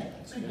sin.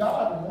 See,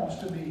 God wants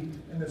to be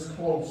in this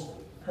close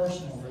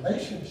personal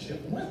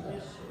relationship with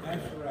us.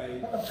 That's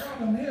right. But the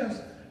problem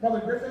is,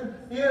 Brother Griffin,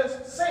 is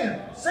sin.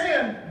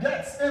 Sin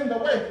gets in the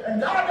way. And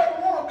God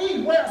doesn't want to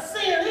be where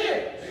sin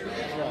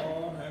is.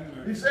 Lord have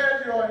mercy. He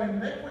says your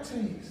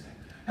iniquities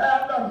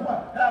have done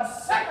what? Have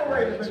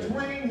separated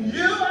between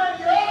you and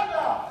your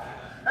God.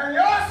 And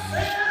your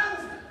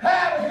sins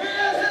have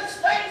hid his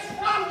face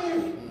from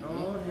you.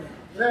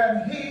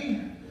 Then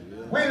he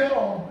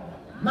will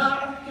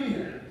not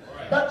hear.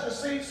 But you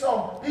see,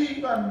 so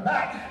even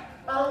back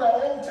on the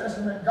Old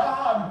Testament,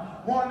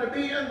 God wanted to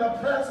be in the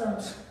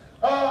presence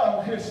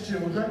of his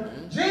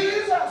children.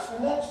 Jesus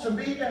wants to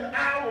be in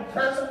our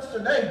presence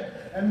today.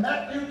 In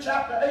Matthew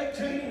chapter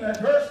 18 and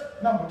verse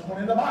number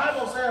 20, the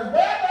Bible says, where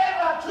there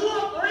are 2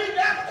 or 3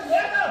 gathered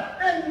together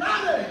in my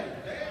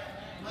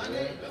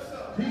name,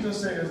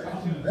 Jesus says,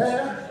 I'm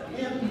there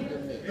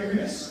in the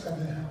midst of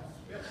them.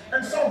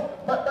 And so,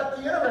 but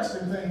the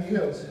interesting thing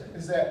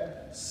is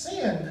that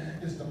sin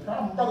is the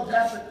problem. Brother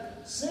Patrick,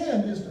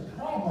 sin is the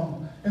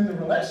problem in the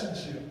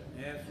relationship.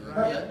 That's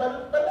right.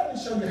 But let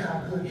me show you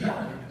how good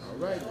God is. All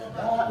right.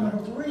 God,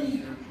 number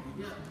 3,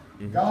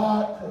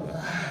 God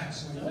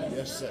provides a way.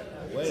 Yes, sir.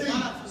 See,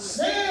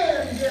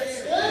 sin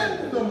gets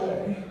in the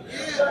way,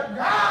 but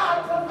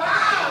God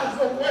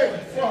provides a way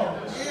for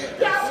us.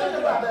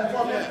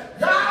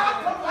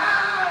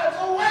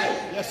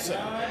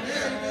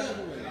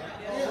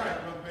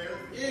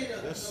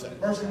 Yes, sir.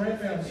 1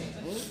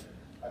 Corinthians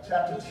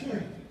chapter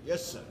 10.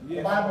 Yes, sir.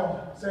 The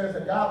Bible says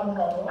that God won't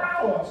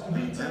allow us to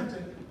be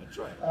tempted That's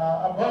right.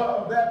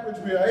 above that which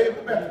we are able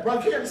to bear.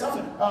 Brother Ken,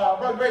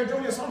 Brother Greg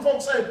Jr., some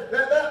folks say that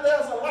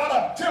there's a lot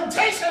of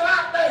temptation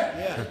out there.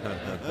 Yeah.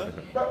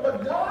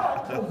 But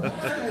God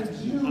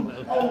provides you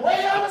a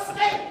way of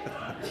escape.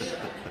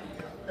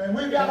 And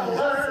we've got to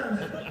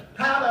learn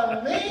how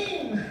to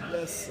lean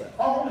Yes, sir.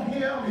 on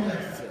Him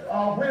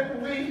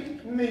when we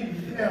need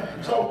Him.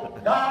 So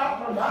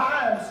God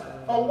provides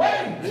a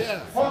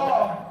way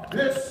for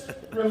this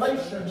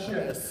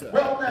relationship. Yes,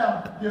 well,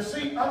 now, you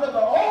see, under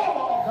the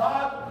old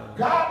law,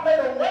 God made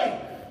a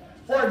way.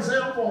 For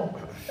example,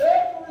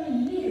 every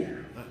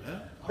year,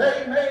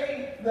 they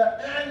made the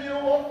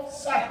annual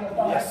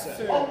sacrifice. Yes,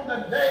 sir. On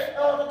the Day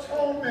of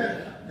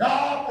Atonement,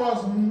 God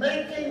was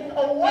making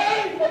a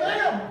way for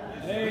them.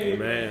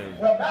 Amen.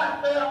 Well,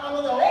 back there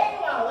under the old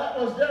law, that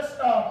was just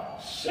a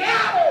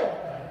shadow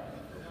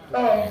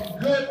of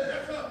good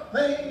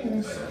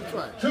things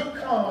to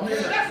come.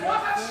 It just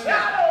was a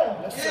shadow.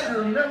 You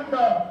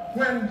remember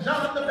when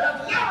John the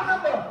Baptist,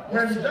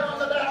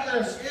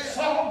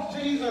 saw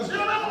Jesus. You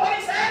remember what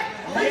he said?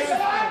 He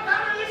saw him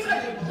coming. He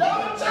said,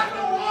 John chapter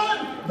 1,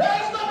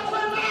 verse number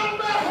 29,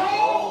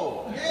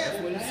 behold. That's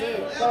what he said.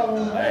 The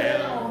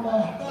Lamb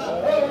of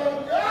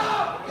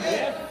God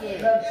that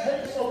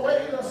takes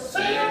away the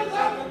sins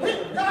of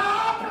people.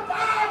 God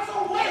provides a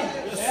way.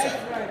 That's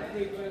right,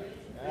 preacher.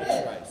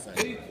 That's right, son.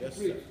 Yes,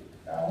 sir.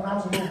 When I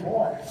was a little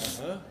boy,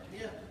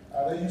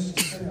 they used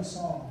to sing a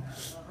song.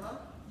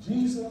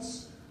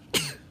 Jesus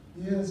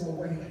is a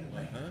way.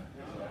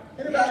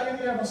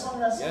 Anybody ever sung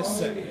that song? Yes,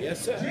 sir. Yes,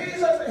 sir.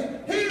 Jesus,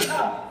 he's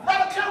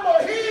Brother Kimball,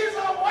 he's a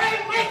way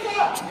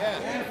maker.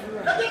 Yeah.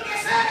 And then they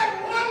said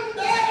one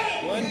day,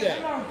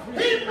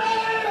 he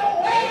made a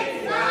way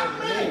for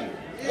me.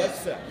 Yes,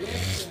 sir.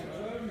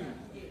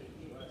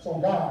 So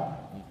God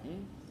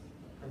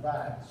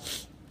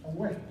provides a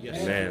way.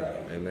 Yes, Amen.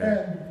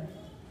 Amen.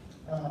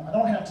 And I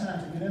don't have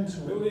time to get into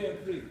Go it,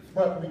 ahead, preach.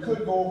 but we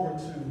could go over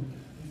to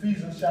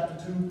Ephesians chapter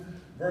 2,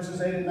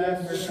 verses 8 and 9,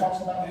 where it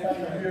talks about the fact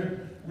that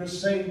we're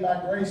saved by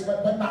grace,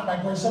 but not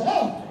by grace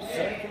alone.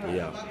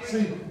 Yeah.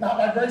 See, not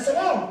by grace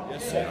alone.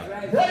 Yes,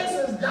 sir. Grace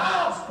is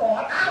God's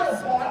part. Our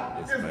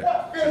part is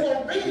what? Is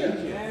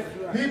obedience.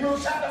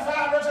 Hebrews chapter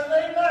 5, verses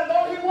 8 and 9.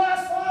 Though he was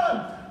son,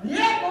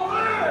 yet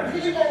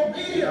learned he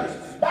obedience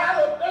by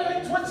the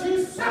things which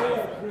he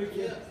suffered.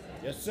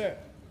 Yes, sir.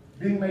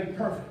 Being made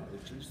perfect,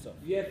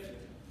 Yes,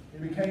 he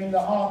became the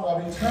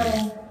author of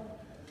eternal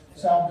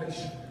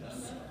salvation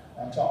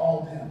unto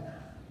all them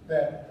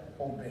that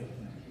obey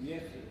him.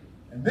 yes,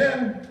 And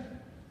then,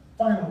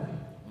 finally,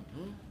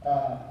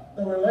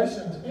 the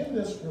relations, in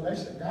this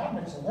relationship, God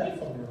makes a way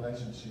for the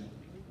relationship.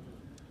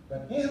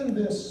 But in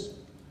this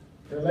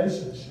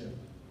relationship,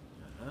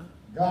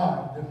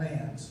 God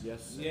demands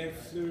Yes, sir.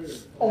 yes, sir.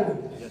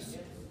 holiness. Yes, sir.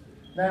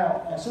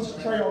 Now,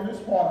 Sister Trey, on this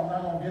part, I'm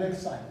not going to get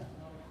excited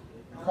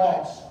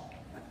because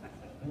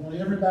I want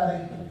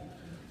everybody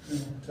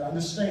to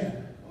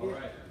understand what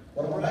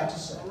I'm about to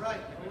say.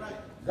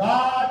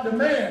 God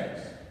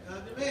demands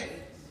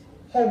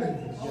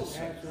holiness. Yes,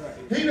 sir. That's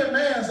right. He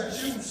demands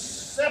that you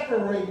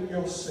separate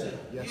yourself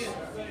Yes, sir.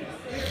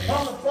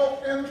 from the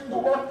folk in the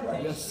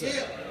workplace. Yes,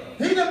 sir.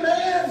 He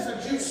demands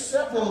that you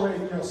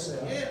separate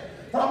yourself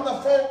from the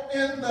folk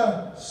in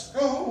the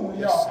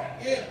schoolyard.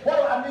 What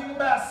do I mean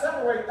by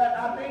separate? That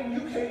I mean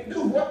you can't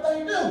do what they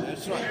do.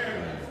 That's right.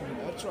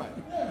 That's right.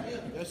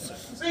 Yes, sir.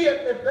 See,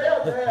 if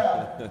they're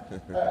there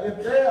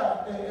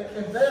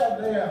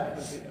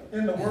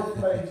in the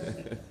workplace,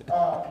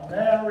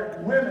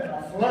 married women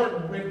are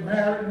flirting with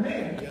married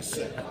men. Yes,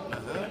 sir.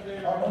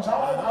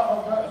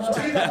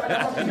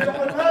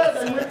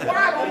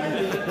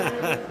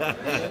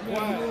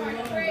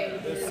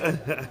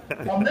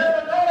 A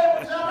minute ago, they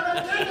were jumping and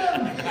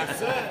jigging. Yes,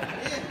 sir.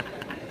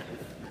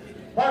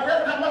 But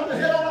Reverend, I must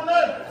have hit on a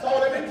nerve, so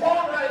let me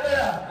park right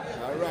there.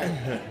 All right.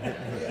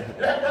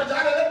 Reverend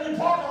Johnny, let me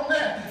park on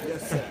that.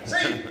 Yes, sir.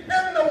 See,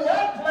 in the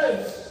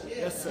workplace,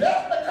 Yes, sir.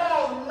 just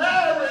because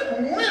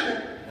married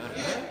women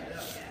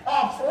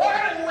are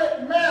flirting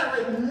with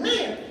married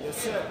men, Yes,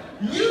 sir.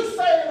 you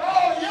save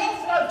all your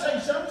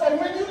flirtation for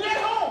when you get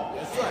home.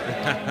 That's right.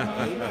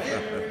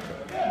 Amen.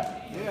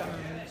 Yeah.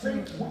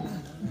 See,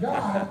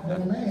 God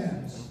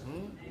demands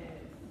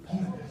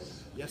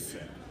holiness. Yes,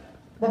 sir.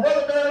 But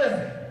Brother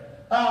Barry,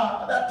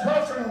 that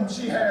perfume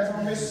she has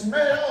on me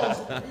smells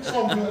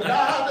so good.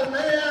 God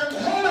demands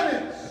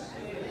holiness.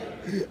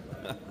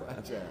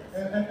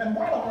 And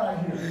while I'm right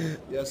here,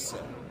 Yes,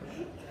 sir.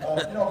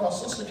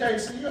 because Sister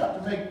Casey, you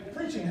have to make,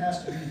 preaching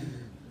has to be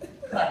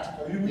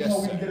practical. We Yes, know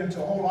we sir. can get into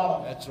a whole lot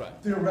of That's right.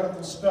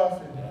 theoretical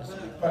stuff,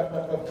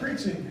 but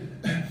preaching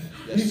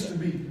needs to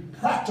be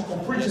practical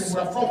preaching Yes,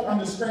 where folk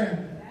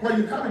understand where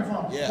you're coming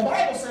from. Yeah. The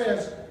Bible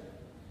says,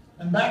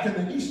 and back in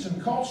the Eastern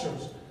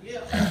cultures, they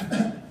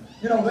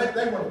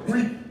would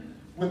greet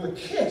with a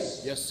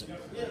kiss. Yes, sir.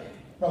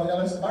 Brother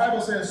Ellis, the Bible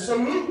says,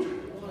 salute,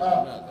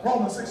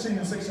 Romans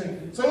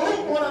 16:16.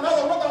 Salute one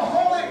another with a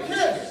holy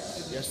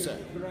kiss. Yes, sir.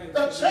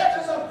 The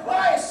churches of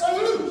Christ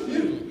salute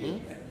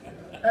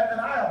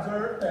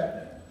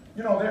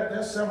You know,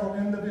 there's several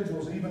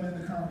individuals, even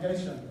in the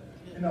congregation,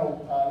 you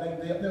know,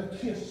 they'll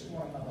kiss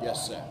one another.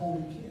 Yes, sir. A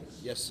holy kiss.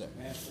 Yes, sir.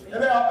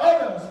 And there are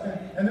others,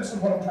 and this is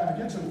what I'm trying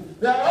to get to,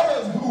 there are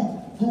others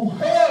who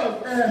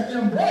hug and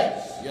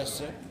embrace. Yes,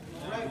 sir.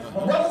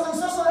 But brothers and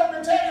sisters, let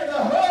me tell you, the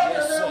hug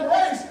and the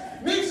embrace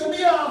needs to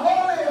be a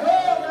holy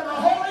hug and a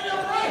holy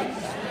embrace.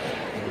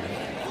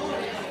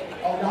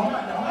 Oh, y'all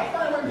not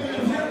playing with me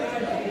in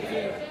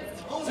here.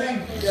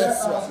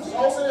 See,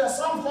 also there's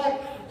some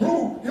folk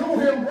who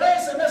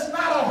embrace and it's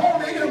not a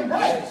holy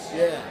embrace.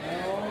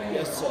 Yeah.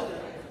 Yes, sir.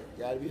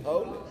 Gotta be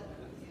holy.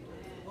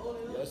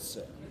 Yes,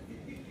 sir.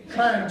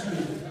 Trying to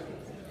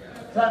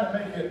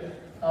make it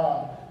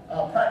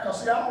practical.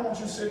 See, I don't want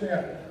you sitting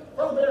there.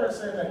 Brother Barrett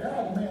said that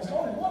God demands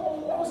holy.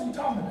 What was he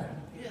talking about?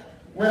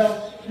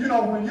 Well, you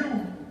know,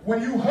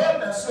 when you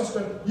hug that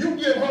sister, you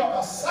give her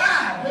a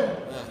side hug.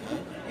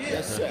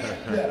 Yes, sir.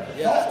 Yeah.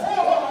 Yes. Don't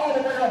pull her all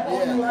the way up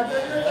on you like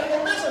that. You ain't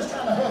no business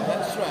trying to hug her.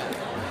 That's right.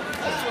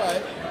 That's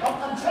right.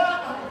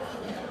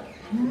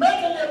 I'm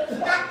making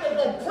it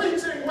practical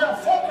preaching where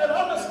folk can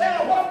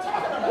understand what I'm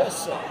talking about.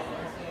 Yes, sir.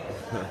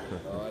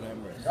 Lord have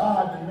mercy.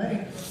 God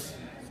demands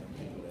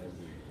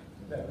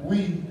that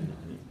we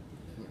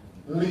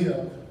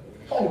live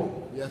holy.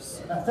 Yes,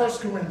 sir. Now, 1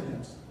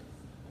 Corinthians.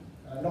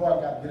 I know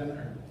I've got to get in a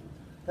hurry.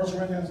 1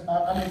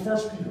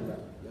 Peter,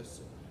 rather. Yes,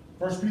 sir.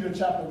 1 Peter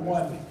chapter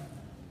 1,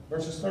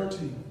 verses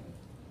 13.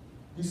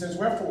 He says,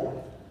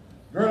 wherefore,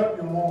 gird up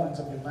your loins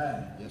of your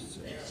mind. Yes,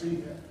 sir.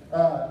 See,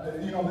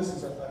 you know, this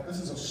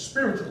is a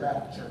spiritual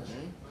battle, church.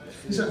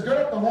 He says, gird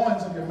up the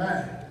loins of your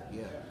mind.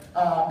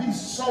 Yeah. Be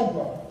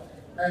sober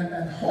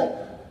and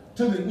hope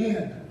to the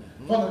end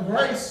for the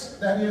grace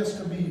that is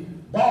to be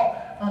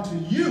brought unto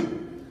you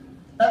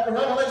at the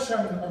revelation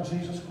of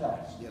Jesus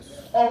Christ. Yes,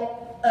 sir. Oh,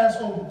 as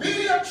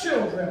obedient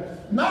children,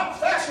 not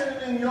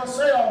fashioning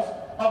yourselves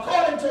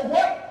according to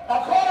what?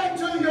 According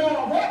to your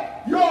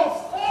what? Your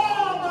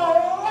former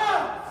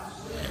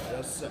lusts.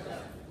 Yes, sir.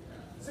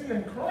 See,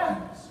 in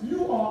Christ,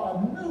 you are a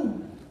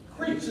new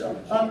creature,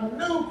 a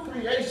new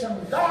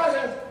creation. God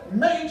has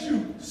made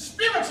you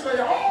spiritually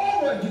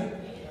all over again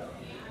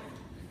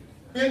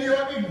in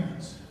your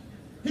ignorance.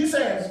 He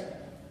says,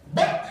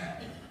 but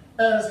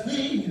as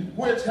he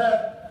which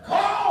hath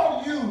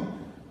called you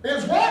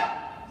is what?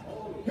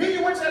 He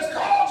which has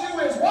called you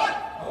is what?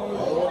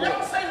 Holy.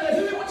 Y'all say that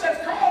he which has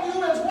called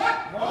you is what?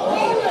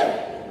 Holy.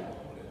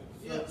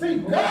 See,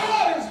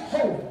 God is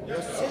holy.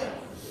 Yes, sir.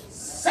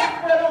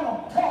 Separate and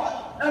apart.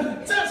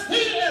 And since he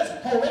is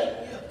holy,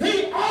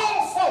 he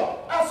also,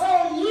 so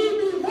ye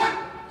be what?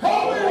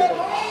 Holy with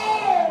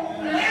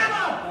all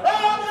manner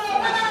of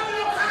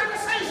your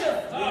conversation.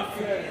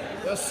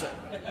 Yes, sir.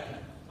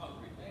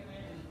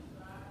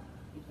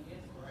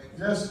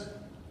 Just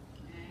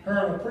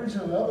heard a preacher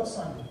the other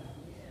Sunday.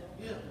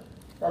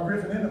 By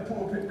Griffin in the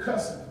pulpit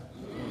cussing.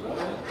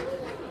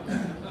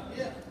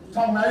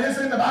 Talking about it's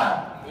in the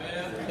Bible.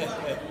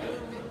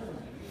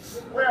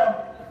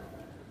 Well,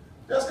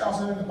 just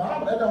because it's in the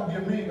Bible, that don't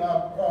give me,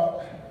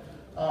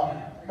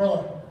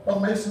 Brother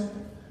Mason,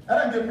 that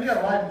doesn't give me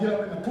a right to get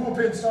up in the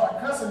pulpit and start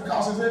cussing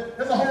because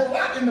there's a whole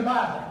lot in the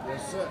Bible.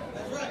 Yes, sir.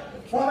 That's right.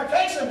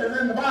 Fornication is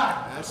in the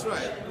Bible. That's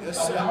right. Yes,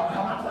 So sir. y'all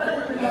come out playing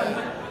with me like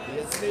that.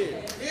 Yes, sir.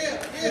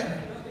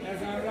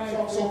 That's all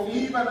right. So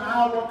even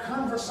our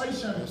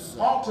conversations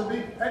ought to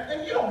be,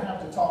 and you don't have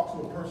to talk to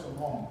a person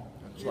long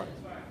That's right.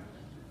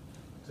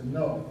 to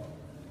know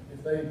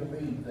if they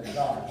believe that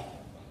God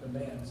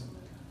demands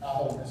our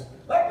holiness.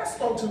 Let's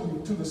go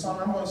to the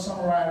summary. I'm going to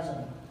summarize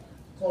and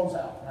close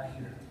out right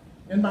here.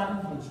 In my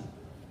conclusion,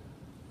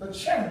 the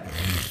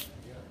church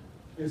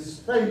is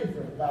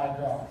favored by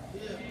God.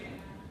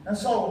 And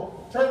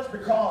so, church,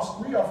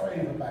 because we are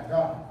favored by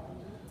God,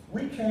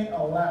 we can't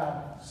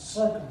allow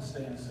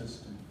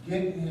circumstances to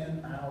get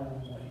in our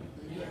way.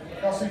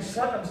 Because these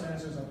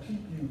circumstances will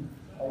keep you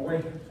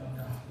away from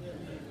God.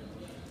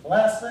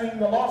 Last thing,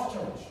 the lost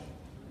church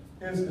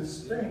is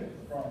distinct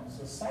from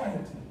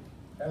society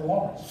at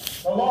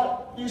large. The Lord,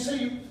 you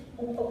see,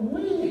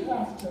 we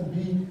have to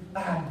be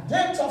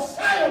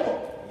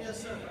identifiable.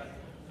 Yes, sir.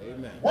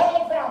 Amen. One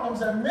of the problems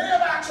that many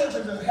of our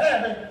churches is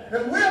having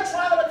is we're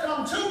trying to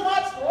become too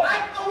much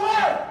like the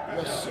world.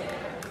 Yes, sir.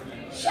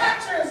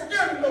 Church is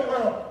in the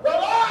world. The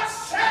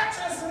Lord's church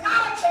is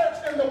not a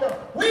church in the world.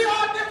 We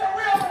are different.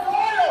 We are a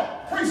royal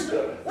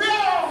priesthood. We are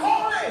a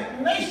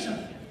holy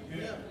nation.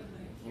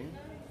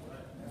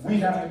 We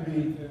have to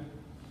be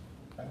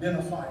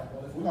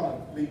identifiable if we're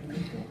going to lead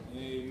people.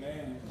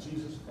 Amen. To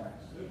Jesus Christ.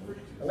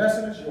 The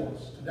lesson is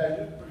yours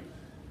today.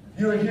 If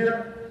you're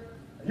here,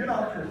 and you're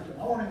not a Christian,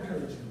 I want to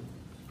encourage you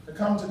to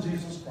come to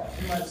Jesus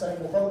Christ. You might say,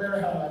 well, Brother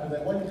Barry, how do I do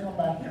that? Well, you come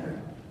by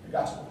hearing the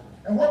gospel.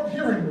 And what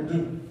hearing will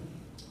do,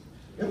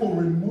 it will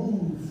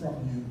remove from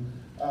you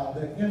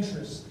the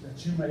interest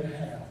that you may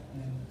have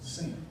in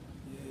sin.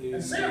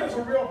 And sin is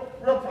a real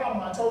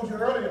problem. I told you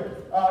earlier,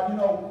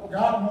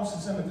 God wants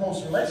us in a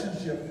close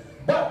relationship.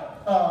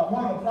 But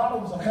one of the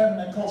problems of having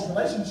that close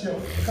relationship,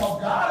 because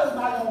God is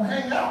not going to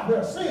hang out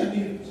where sin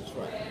is. That's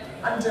right.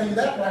 I can tell you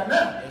that right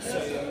now.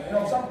 You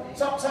know,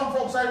 some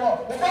folks say,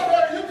 well,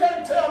 brother, you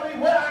can't tell me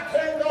where I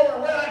can go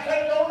and where I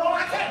can't go. No,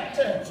 I can't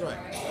tell you. That's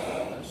right.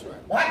 That's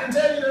right. Well, I can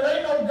tell you there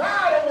ain't no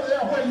God over there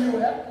where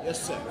you at.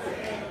 Yes, sir.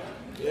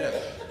 Yeah.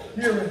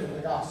 Hearing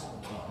the gospel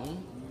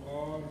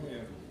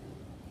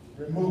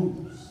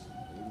removes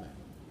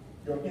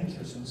your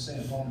interest in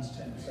sin, Romans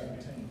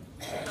 10:17.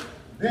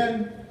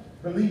 Then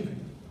believing.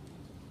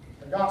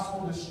 The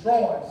gospel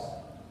destroys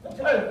the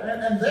pleasure.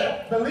 And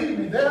there, believe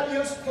me, there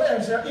is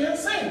pleasure in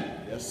sin.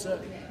 Yes, sir.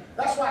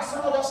 That's why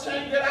some of us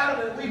can't get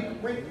out of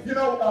it.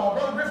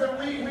 Brother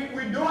Griffin,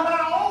 we're doing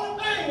our own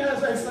thing,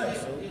 as they say.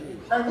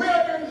 And we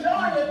are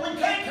enjoying it. We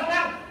can't come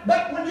out.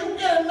 But when you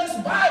get in this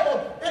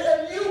Bible,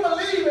 and you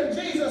believe in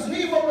Jesus,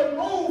 he will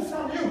remove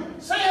from you.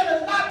 Sin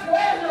is not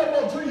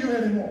pleasurable to you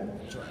anymore.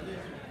 That's right.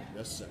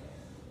 Yes, sir.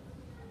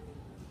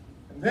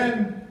 And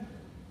then,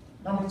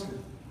 number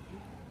 2,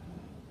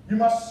 you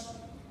must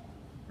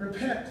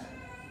repent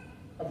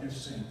of your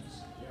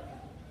sins.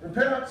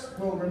 Repentance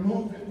will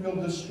remove, it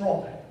will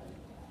destroy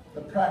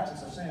the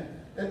practice of sin.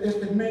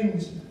 It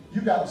means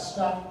you got to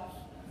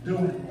stop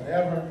doing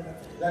whatever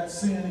that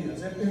sin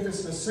is. If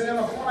it's the sin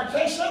of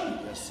fornication,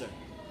 yes, sir.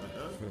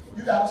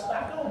 You got to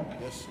stop doing it.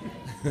 Yes,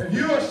 sir. If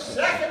you are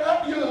shacking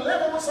up, you're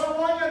living with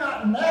someone you're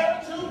not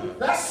married to,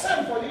 that's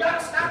sinful. You got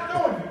to stop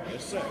doing it.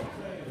 Yes, sir.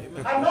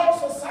 I know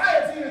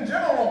society in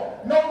general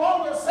no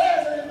longer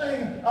says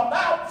anything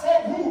about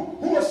folk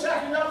who are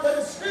shacking up, but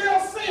it's still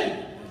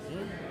sin.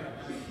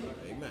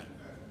 Amen.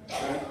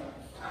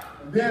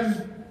 And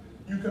then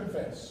you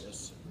confess. Yes,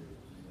 sir.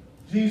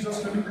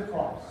 Jesus to be the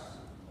Christ,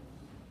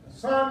 the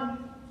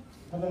Son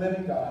of the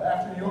living God.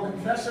 After your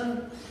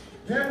confession,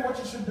 then what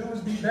you should do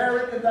is be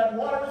buried in that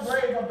watery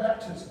grave of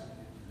baptism.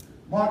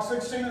 Mark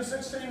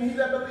 16:16, he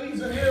that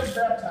believes and is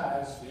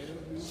baptized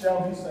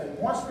shall be saved.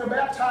 Once we're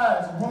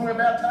baptized, and when we're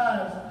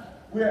baptized,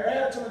 we are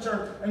added to the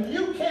church. And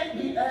you can't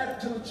be added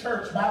to the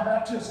church by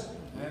baptism.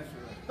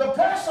 The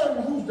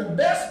person who's the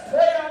best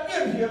prayer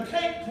in here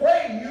can't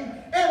pray you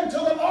into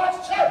the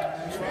Lord's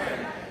church.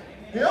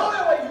 The only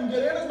way you can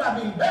get in is by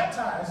being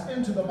baptized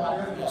into the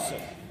body of Christ.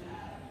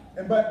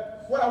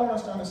 But what I want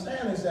us to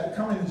understand is that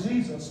coming to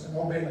Jesus and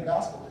obeying the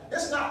gospel,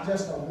 it's not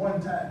just a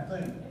one-time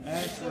thing.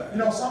 You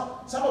know,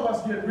 some of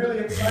us get really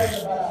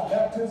excited about our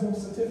baptism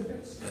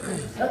certificates.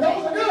 And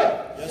those are good.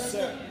 Yes,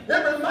 sir.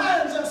 It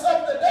reminds us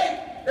of the date.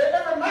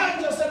 It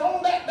reminds us that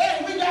on that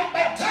day we got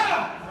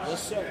baptized.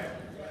 Yes, sir.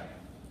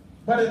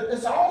 But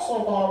it's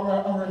also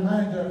a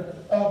reminder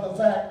of the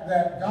fact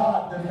that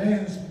God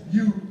demands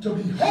you to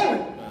be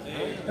holy.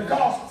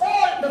 Because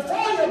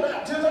before your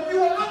baptism, you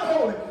were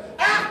unholy.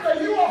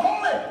 After you are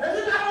holy, and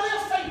you got to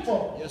live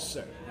faithful. Yes,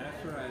 sir.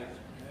 That's right.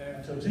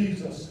 Until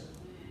Jesus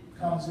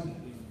comes in.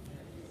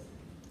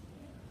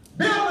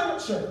 Building a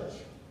church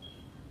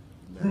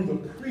through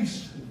the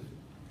priesthood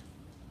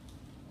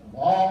of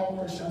all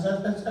Christians.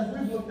 As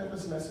we've looked at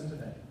this lesson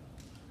today,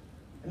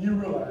 and you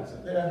realize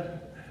that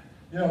there,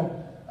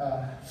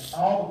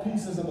 all the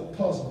pieces of the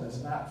puzzle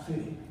is not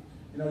fitting.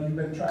 You know, you've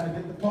been trying to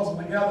get the puzzle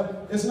together.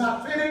 It's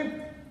not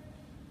fitting.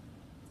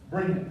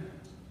 Bring it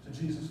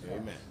to Jesus Christ.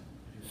 Amen.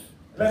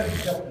 Let him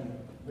help you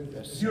with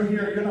this. If you're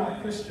here, you're not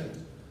a Christian,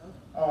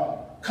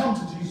 come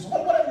to Jesus.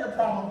 Whatever your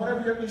problem,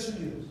 whatever your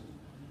issue is,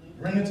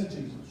 bring it to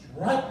Jesus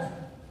right now.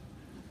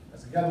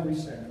 As together we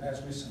stand and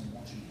as we sing,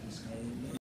 won't you please come?